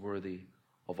who is worthy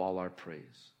of all our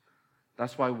praise.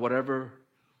 That's why whatever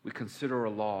we consider a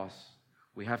loss,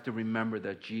 we have to remember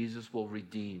that Jesus will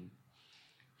redeem.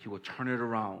 He will turn it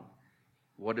around.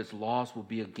 What is lost will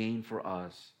be a gain for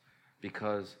us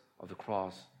because of the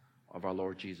cross of our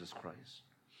Lord Jesus Christ.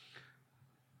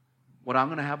 What I'm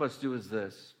going to have us do is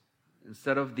this.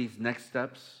 Instead of these next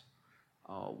steps,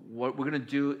 what we're going to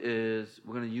do is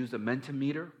we're going to use a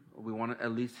Mentimeter. We want to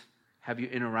at least have you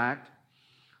interact.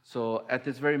 So at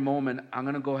this very moment, I'm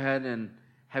going to go ahead and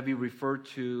have you refer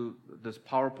to this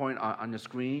PowerPoint on the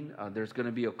screen. There's going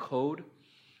to be a code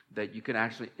that you can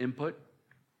actually input.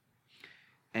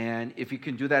 And if you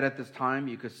can do that at this time,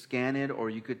 you could scan it, or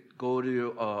you could go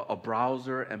to a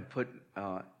browser and put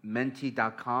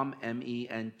menti.com,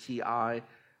 menti.com,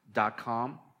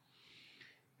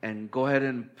 and go ahead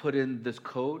and put in this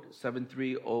code,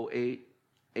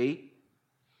 73088.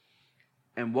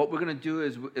 And what we're going to do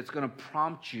is it's going to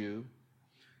prompt you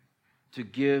to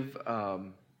give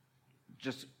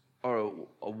just a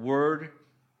word,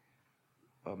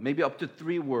 maybe up to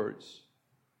 3 words,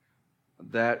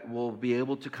 that will be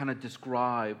able to kind of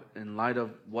describe in light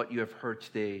of what you have heard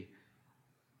today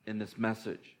in this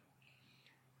message.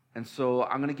 And so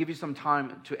I'm going to give you some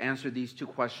time to answer these 2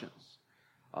 questions.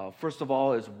 First of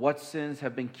all is, what sins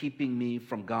have been keeping me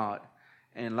from God?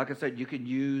 And like I said, you can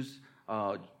use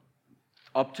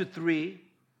up to 3.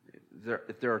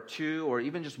 If there are 2 or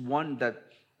even just 1 that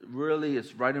really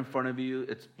is right in front of you,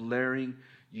 it's blaring,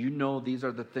 you know these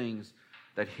are the things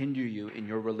that hinder you in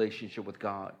your relationship with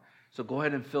God. So go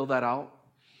ahead and fill that out.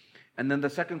 And then the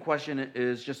second question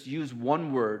is, just use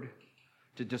 1 word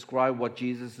to describe what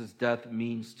Jesus' death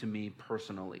means to me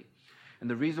personally. And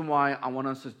the reason why I want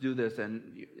us to do this,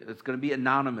 and it's going to be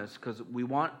anonymous, because we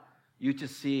want you to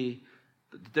see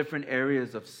the different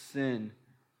areas of sin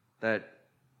that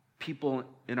people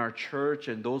in our church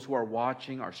and those who are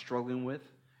watching are struggling with.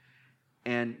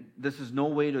 And this is no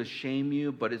way to shame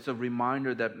you, but it's a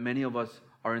reminder that many of us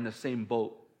are in the same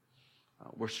boat.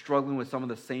 We're struggling with some of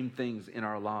the same things in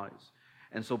our lives.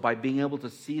 And so by being able to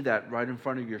see that right in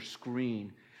front of your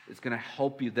screen, it's going to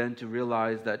help you then to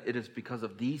realize that it is because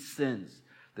of these sins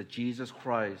that Jesus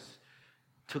Christ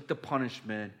took the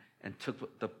punishment and took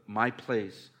my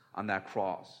place on that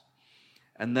cross.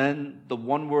 And then the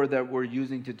 1 word that we're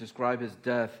using to describe His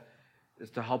death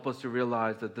is to help us to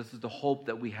realize that this is the hope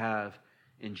that we have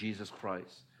in Jesus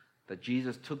Christ. That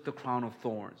Jesus took the crown of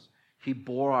thorns. He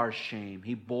bore our shame.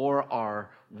 He bore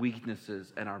our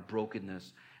weaknesses and our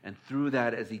brokenness. And through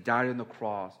that, as He died on the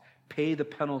cross, paid the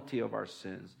penalty of our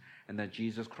sins. And that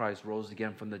Jesus Christ rose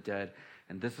again from the dead.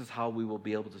 And this is how we will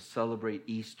be able to celebrate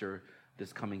Easter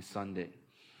this coming Sunday.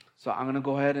 So I'm going to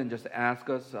go ahead and just ask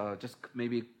us, just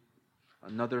maybe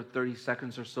another 30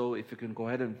 seconds or so, if you can go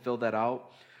ahead and fill that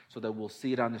out so that we'll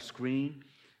see it on the screen.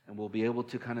 And we'll be able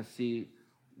to kind of see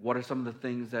what are some of the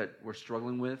things that we're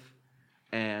struggling with,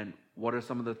 and what are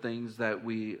some of the things that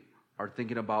we are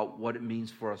thinking about what it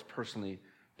means for us personally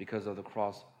because of the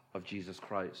cross of Jesus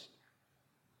Christ.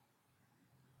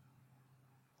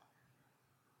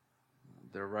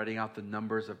 They're writing out the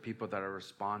numbers of people that are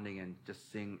responding, and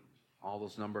just seeing all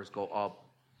those numbers go up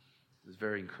is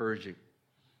very encouraging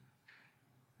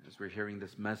as we're hearing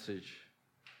this message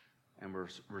and we're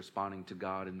responding to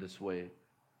God in this way.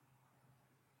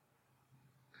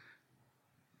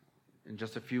 In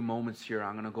just a few moments here,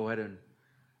 I'm going to go ahead and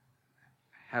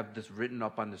have this written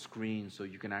up on the screen so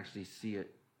you can actually see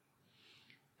it.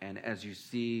 And as you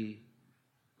see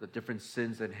the different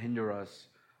sins that hinder us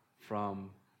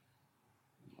from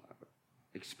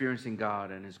experiencing God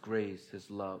and His grace,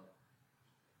 His love,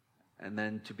 and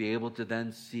then to be able to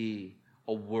then see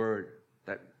a word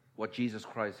that what Jesus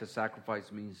Christ, his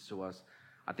sacrifice, means to us,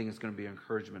 I think it's going to be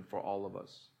encouragement for all of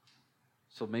us.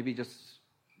 So maybe just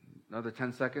another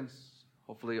 10 seconds.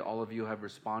 Hopefully all of you have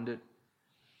responded.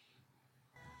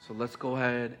 So let's go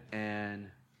ahead and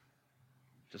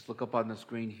just look up on the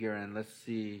screen here and let's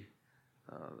see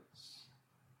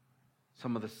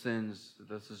some of the sins.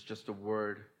 This is just a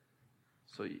word.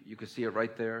 So you can see it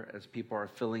right there as people are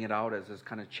filling it out, as it's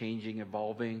kind of changing,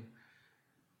 evolving.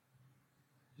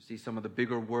 You see some of the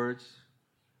bigger words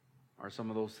are some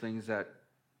of those things that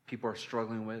people are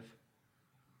struggling with,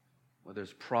 whether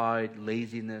it's pride,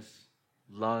 laziness,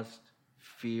 lust,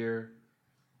 fear,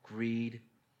 greed,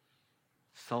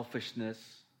 selfishness,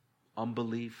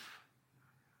 unbelief.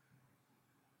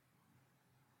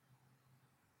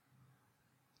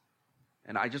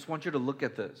 And I just want you to look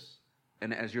at this.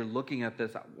 And as you're looking at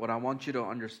this, what I want you to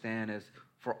understand is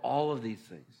for all of these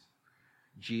things,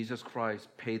 Jesus Christ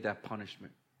paid that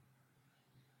punishment.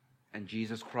 And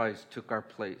Jesus Christ took our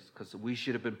place because we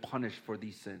should have been punished for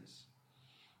these sins.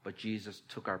 But Jesus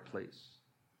took our place.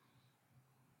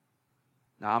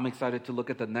 Now I'm excited to look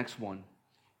at the next one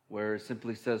where it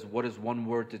simply says, what is one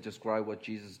word to describe what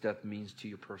Jesus' death means to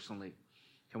you personally?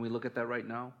 Can we look at that right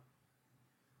now?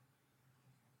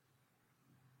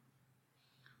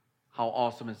 How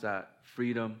awesome is that?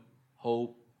 Freedom,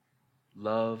 hope,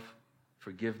 love,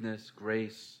 forgiveness,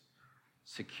 grace,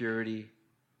 security,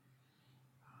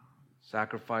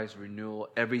 sacrifice, renewal,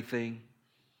 everything.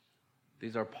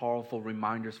 These are powerful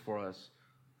reminders for us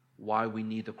why we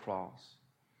need the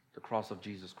cross of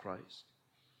Jesus Christ.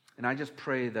 And I just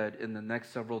pray that in the next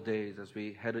several days as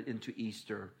we head into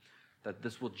Easter, that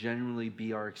this will genuinely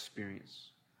be our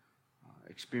experience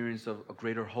of a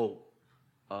greater hope,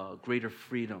 greater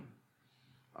freedom,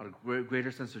 a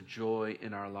greater sense of joy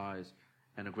in our lives,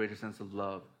 and a greater sense of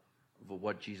love of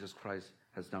what Jesus Christ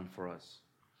has done for us.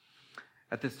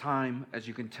 At this time, as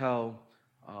you can tell,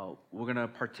 we're going to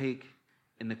partake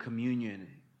in the communion,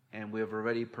 and we have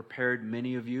already prepared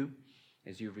many of you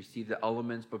as you've received the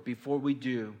elements. But before we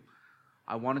do,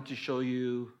 I wanted to show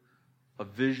you a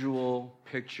visual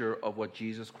picture of what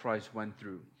Jesus Christ went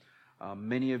through.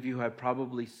 Many of you have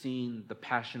probably seen the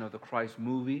Passion of the Christ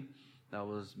movie that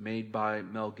was made by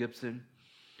Mel Gibson.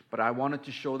 But I wanted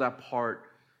to show that part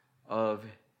of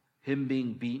him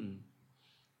being beaten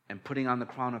and putting on the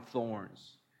crown of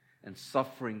thorns and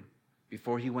suffering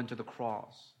before he went to the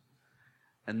cross.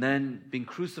 And then being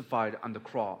crucified on the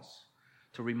cross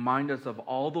to remind us of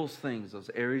all those things, those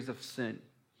areas of sin,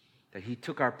 that he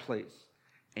took our place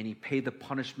and he paid the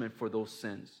punishment for those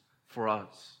sins for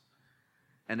us.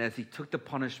 And as he took the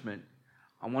punishment,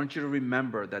 I want you to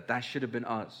remember that that should have been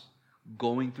us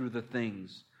going through the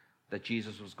things that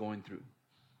Jesus was going through.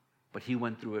 But he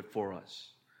went through it for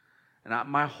us. And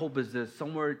my hope is this,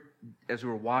 somewhere as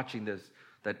we're watching this,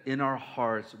 that in our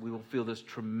hearts we will feel this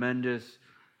tremendous,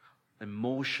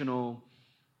 emotional,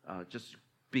 just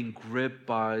being gripped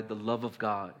by the love of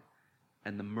God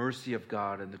and the mercy of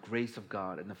God and the grace of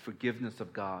God and the forgiveness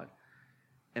of God.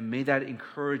 And may that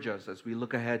encourage us as we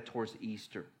look ahead towards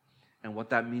Easter and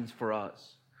what that means for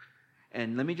us.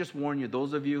 And let me just warn you,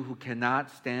 those of you who cannot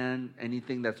stand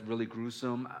anything that's really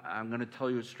gruesome, I'm going to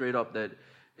tell you straight up that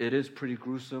it is pretty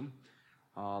gruesome.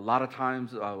 A lot of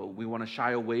times we want to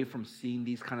shy away from seeing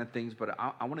these kind of things, but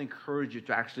I want to encourage you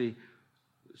to actually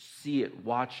see it,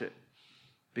 watch it,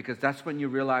 because that's when you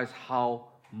realize how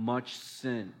much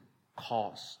sin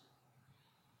costs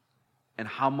and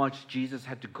how much Jesus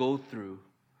had to go through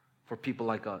for people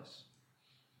like us.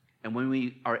 And when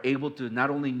we are able to not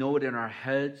only know it in our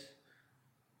heads,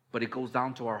 but it goes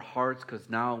down to our hearts, because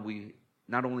now we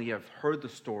not only have heard the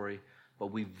story, but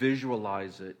we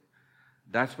visualize it.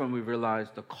 That's when we realize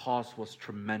the cost was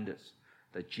tremendous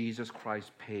that Jesus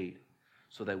Christ paid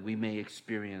so that we may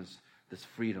experience this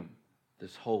freedom,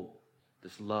 this hope,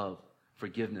 this love,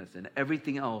 forgiveness, and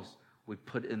everything else we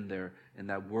put in there in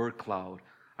that word cloud.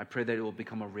 I pray that it will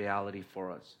become a reality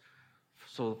for us.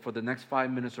 So for the next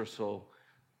 5 minutes or so,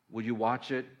 would you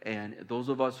watch it? And those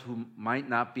of us who might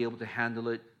not be able to handle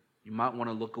it, you might want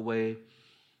to look away.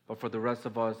 But for the rest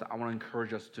of us, I want to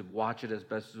encourage us to watch it as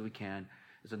best as we can.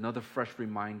 It's another fresh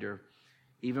reminder.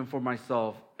 Even for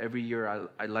myself, every year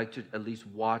I like to at least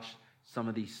watch some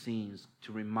of these scenes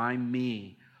to remind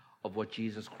me of what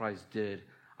Jesus Christ did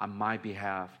on my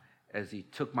behalf as he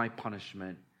took my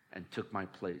punishment and took my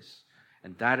place.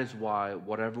 And that is why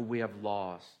whatever we have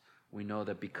lost, we know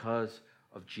that because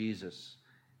of Jesus,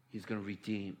 he's going to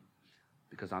redeem,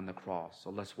 because on the cross. So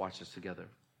let's watch this together.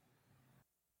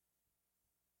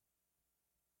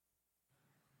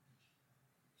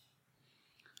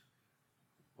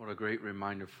 What a great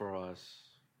reminder for us,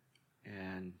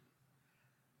 and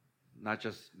not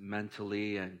just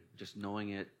mentally and just knowing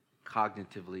it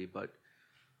cognitively, but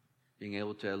being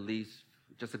able to at least,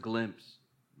 just a glimpse,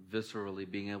 viscerally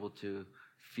being able to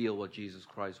feel what Jesus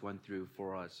Christ went through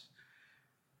for us.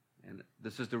 And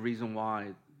this is the reason why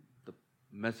the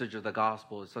message of the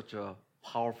gospel is such a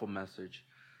powerful message,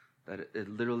 that it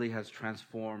literally has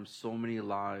transformed so many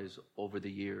lives over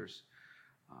the years.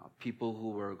 People who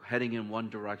were heading in one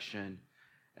direction,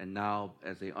 and now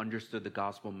as they understood the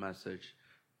gospel message,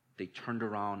 they turned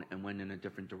around and went in a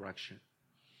different direction.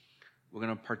 We're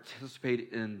going to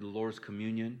participate in the Lord's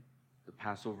communion, the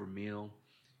Passover meal,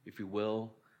 if you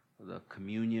will, the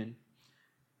communion.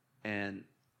 And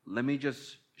let me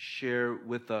just share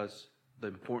with us the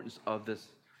importance of this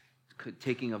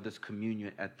taking of this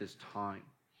communion at this time.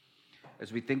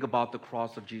 As we think about the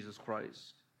cross of Jesus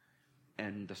Christ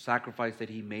and the sacrifice that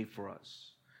he made for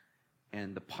us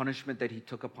and the punishment that he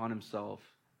took upon himself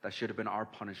that should have been our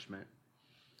punishment,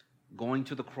 going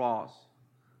to the cross,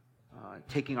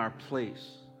 taking our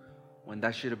place when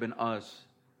that should have been us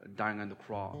dying on the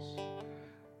cross.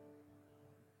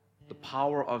 The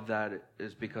power of that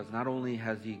is because not only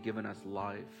has he given us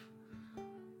life,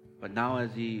 but now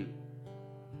as he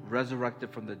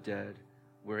resurrected from the dead,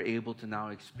 we're able to now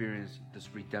experience this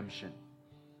redemption,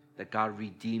 that God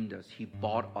redeemed us. He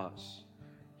bought us.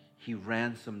 He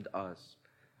ransomed us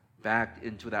back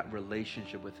into that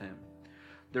relationship with him.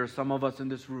 There are some of us in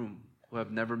this room who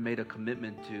have never made a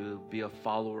commitment to be a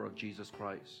follower of Jesus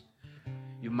Christ.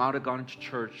 You might have gone to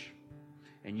church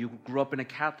and you grew up in a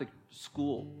Catholic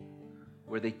school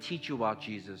where they teach you about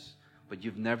Jesus, but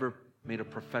you've never made a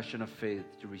profession of faith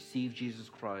to receive Jesus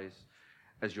Christ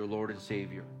as your Lord and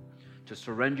Savior, to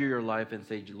surrender your life and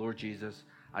say, Lord Jesus,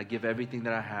 I give everything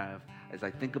that I have. As I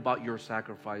think about your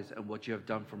sacrifice and what you have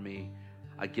done for me,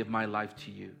 I give my life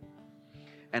to you.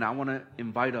 And I want to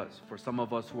invite us, for some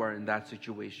of us who are in that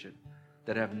situation,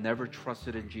 that have never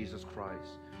trusted in Jesus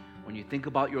Christ, when you think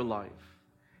about your life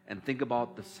and think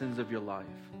about the sins of your life,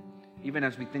 even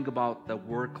as we think about the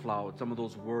word cloud, some of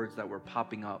those words that were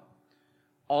popping up,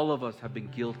 all of us have been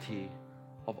guilty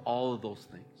of all of those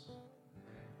things.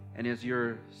 And as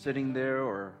you're sitting there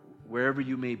or wherever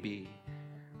you may be,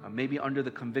 maybe under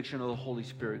the conviction of the Holy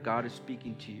Spirit, God is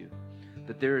speaking to you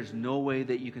that there is no way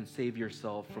that you can save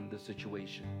yourself from this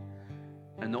situation.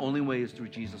 And the only way is through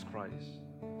Jesus Christ.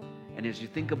 And as you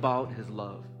think about his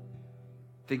love,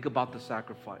 think about the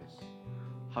sacrifice,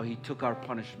 how he took our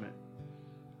punishment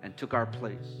and took our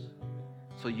place.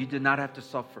 So you did not have to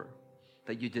suffer,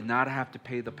 that you did not have to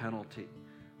pay the penalty,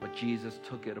 but Jesus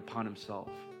took it upon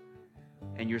himself.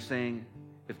 And you're saying,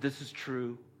 if this is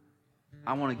true,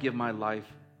 I want to give my life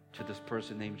to this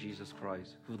person named Jesus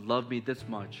Christ, who loved me this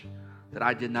much, that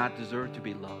I did not deserve to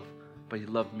be loved, but he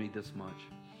loved me this much.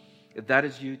 If that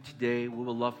is you today, we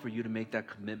would love for you to make that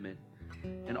commitment.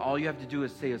 And all you have to do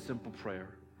is say a simple prayer.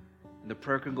 And the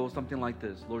prayer can go something like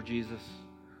this: Lord Jesus,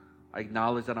 I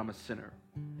acknowledge that I'm a sinner,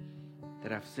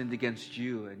 that I've sinned against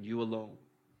you and you alone.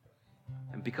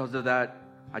 And because of that,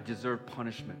 I deserve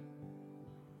punishment.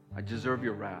 I deserve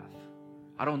your wrath.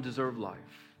 I don't deserve life.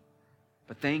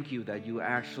 But thank you that you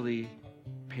actually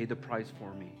paid the price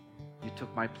for me. You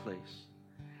took my place.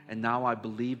 And now I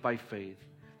believe by faith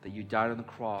that you died on the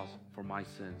cross for my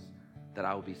sins, that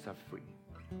I will be set free.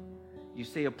 You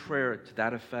say a prayer to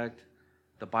that effect.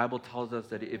 The Bible tells us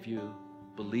that if you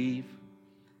believe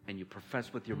and you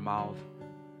profess with your mouth,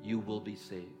 you will be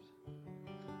saved.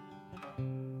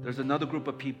 There's another group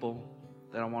of people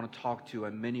that I want to talk to,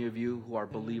 and many of you who are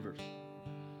believers.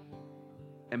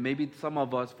 And maybe some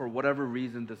of us, for whatever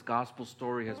reason, this gospel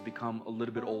story has become a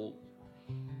little bit old.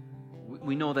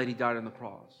 We know that he died on the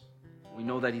cross. We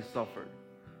know that he suffered.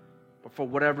 But for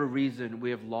whatever reason,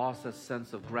 we have lost a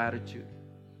sense of gratitude.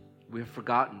 We have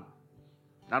forgotten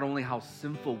not only how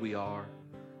sinful we are,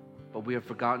 but we have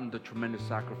forgotten the tremendous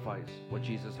sacrifice, what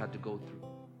Jesus had to go through.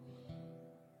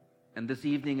 And this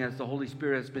evening, as the Holy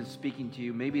Spirit has been speaking to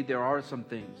you, maybe there are some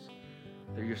things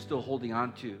that you're still holding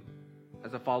on to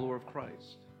as a follower of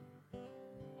Christ.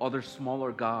 Other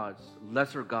smaller gods,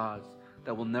 lesser gods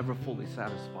that will never fully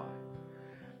satisfy.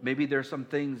 Maybe there are some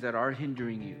things that are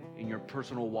hindering you in your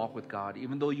personal walk with God,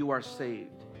 even though you are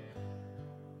saved.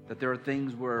 That there are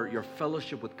things where your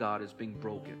fellowship with God is being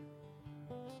broken.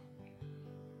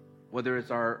 Whether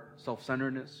it's our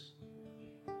self-centeredness,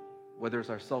 whether it's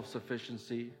our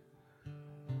self-sufficiency,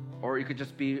 or it could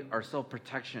just be our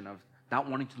self-protection of not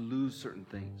wanting to lose certain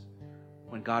things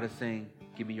when God is saying,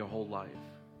 give me your whole life.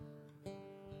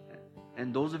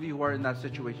 And those of you who are in that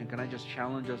situation, can I just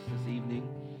challenge us this evening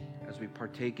as we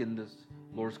partake in this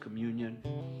Lord's communion?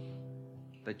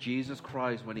 that Jesus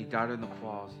Christ, when he died on the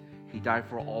cross, he died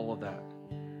for all of that.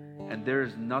 And there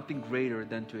is nothing greater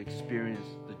than to experience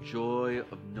the joy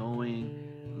of knowing,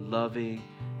 loving,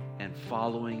 and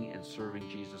following and serving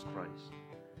Jesus Christ.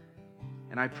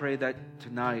 And I pray that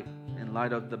tonight, in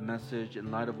light of the message,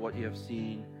 in light of what you have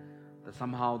seen, that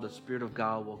somehow the Spirit of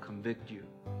God will convict you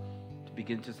to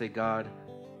begin to say, God,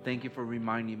 thank you for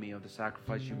reminding me of the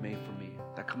sacrifice you made for me,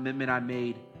 that commitment I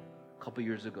made a couple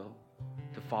years ago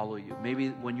to follow you. Maybe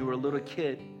when you were a little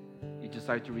kid, you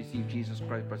decided to receive Jesus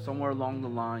Christ, but somewhere along the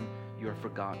line, you are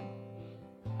forgotten.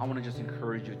 I want to just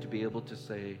encourage you to be able to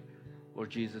say, Lord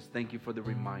Jesus, thank you for the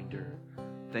reminder.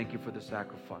 Thank you for the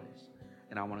sacrifice.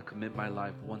 And I want to commit my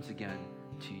life once again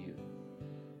to you.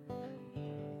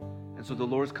 And so the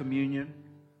Lord's communion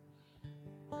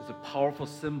is a powerful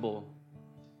symbol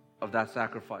of that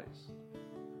sacrifice.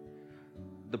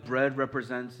 The bread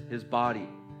represents his body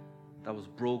that was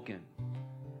broken,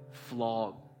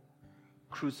 flogged,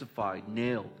 crucified,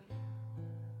 nailed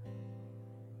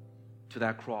to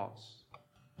that cross.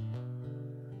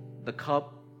 The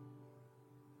cup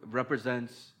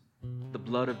represents the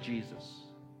blood of Jesus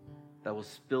that was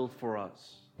spilled for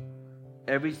us.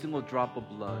 Every single drop of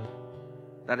blood.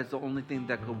 That is the only thing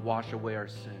that could wash away our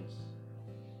sins.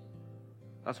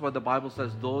 That's why the Bible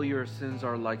says, though your sins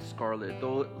are like scarlet,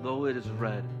 though it is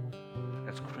red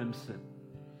as crimson,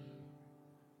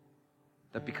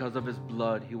 that because of his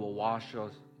blood, he will wash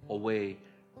us away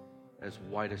as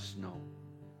white as snow.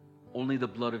 Only the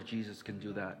blood of Jesus can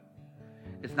do that.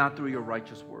 It's not through your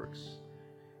righteous works.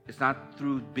 It's not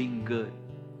through being good,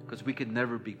 because we could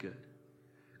never be good,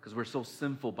 because we're so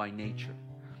sinful by nature.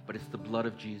 But it's the blood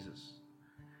of Jesus.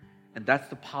 And that's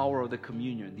the power of the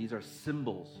communion. These are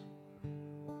symbols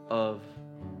of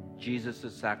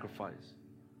Jesus' sacrifice.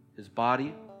 His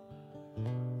body,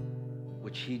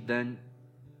 which he then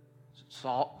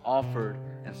offered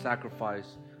and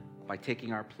sacrificed by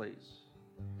taking our place.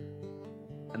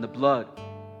 And the blood,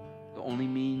 the only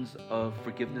means of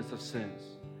forgiveness of sins,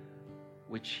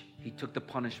 which he took the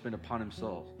punishment upon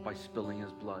himself by spilling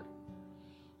his blood,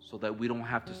 so that we don't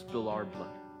have to spill our blood.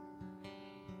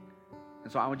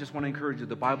 And so I would just want to encourage you,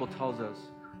 the Bible tells us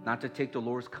not to take the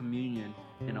Lord's communion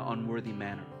in an unworthy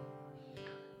manner.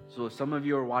 So if some of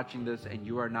you are watching this and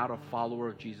you are not a follower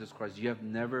of Jesus Christ, you have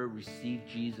never received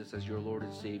Jesus as your Lord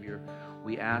and Savior,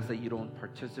 we ask that you don't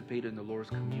participate in the Lord's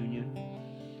communion,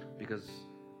 because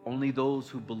only those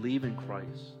who believe in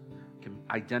Christ can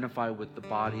identify with the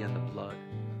body and the blood.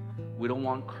 We don't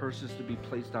want curses to be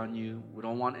placed on you. We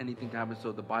don't want anything to happen.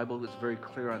 So the Bible is very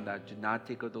clear on that. Do not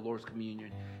take of the Lord's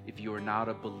communion if you are not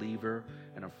a believer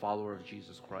and a follower of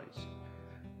Jesus Christ.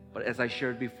 But as I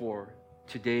shared before,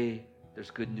 today there's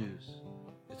good news.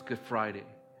 It's Good Friday.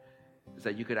 Is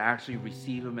that you could actually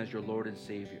receive him as your Lord and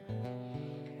Savior.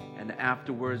 And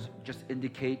afterwards, just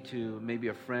indicate to maybe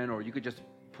a friend, or you could just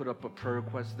put up a prayer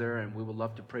request there, and we would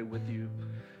love to pray with you,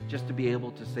 just to be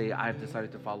able to say, I've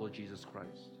decided to follow Jesus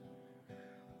Christ.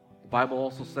 The Bible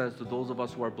also says to those of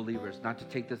us who are believers not to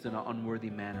take this in an unworthy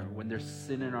manner. When there's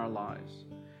sin in our lives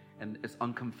and it's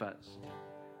unconfessed,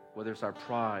 whether it's our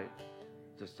pride,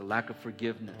 just the lack of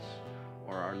forgiveness,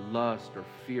 or our lust or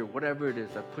fear, whatever it is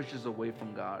that pushes away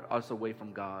from God, us away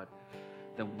from God,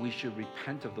 then we should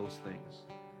repent of those things.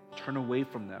 Turn away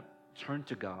from them. Turn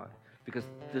to God. Because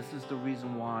this is the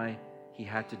reason why he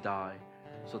had to die,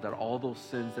 so that all those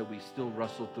sins that we still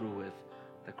wrestle through with,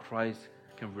 that Christ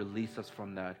can release us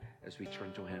from that as we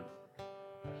turn to him.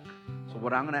 So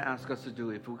what I'm going to ask us to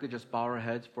do, if we could just bow our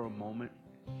heads for a moment,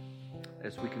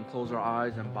 as we can close our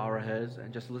eyes and bow our heads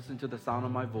and just listen to the sound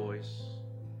of my voice.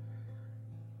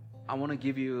 I want to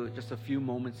give you just a few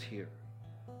moments here,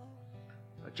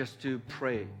 just to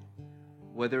pray,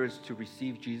 whether it's to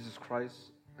receive Jesus Christ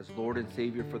as Lord and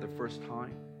Savior for the first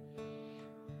time,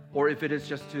 or if it is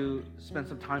just to spend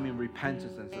some time in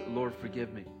repentance and say, Lord,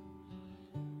 forgive me.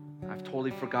 I've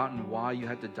totally forgotten why you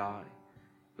had to die.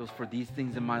 It was for these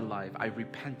things in my life. I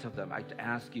repent of them. I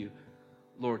ask you,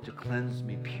 Lord, to cleanse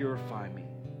me, purify me,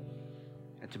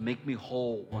 and to make me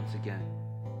whole once again.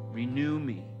 Renew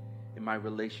me in my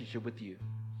relationship with you,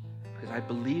 because I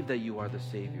believe that you are the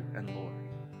Savior and Lord.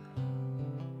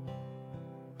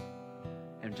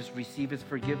 And just receive his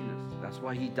forgiveness. That's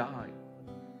why he died.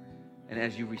 And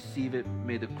as you receive it,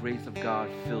 may the grace of God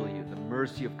fill you, the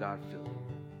mercy of God fill you.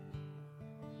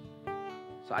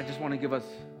 So I just want to give us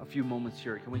a few moments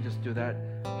here. Can we just do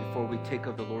that before we take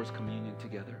of the Lord's communion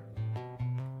together?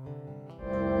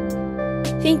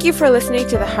 Thank you for listening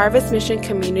to the Harvest Mission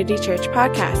Community Church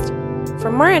podcast.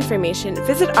 For more information,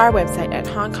 visit our website at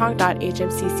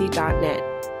hongkong.hmcc.net.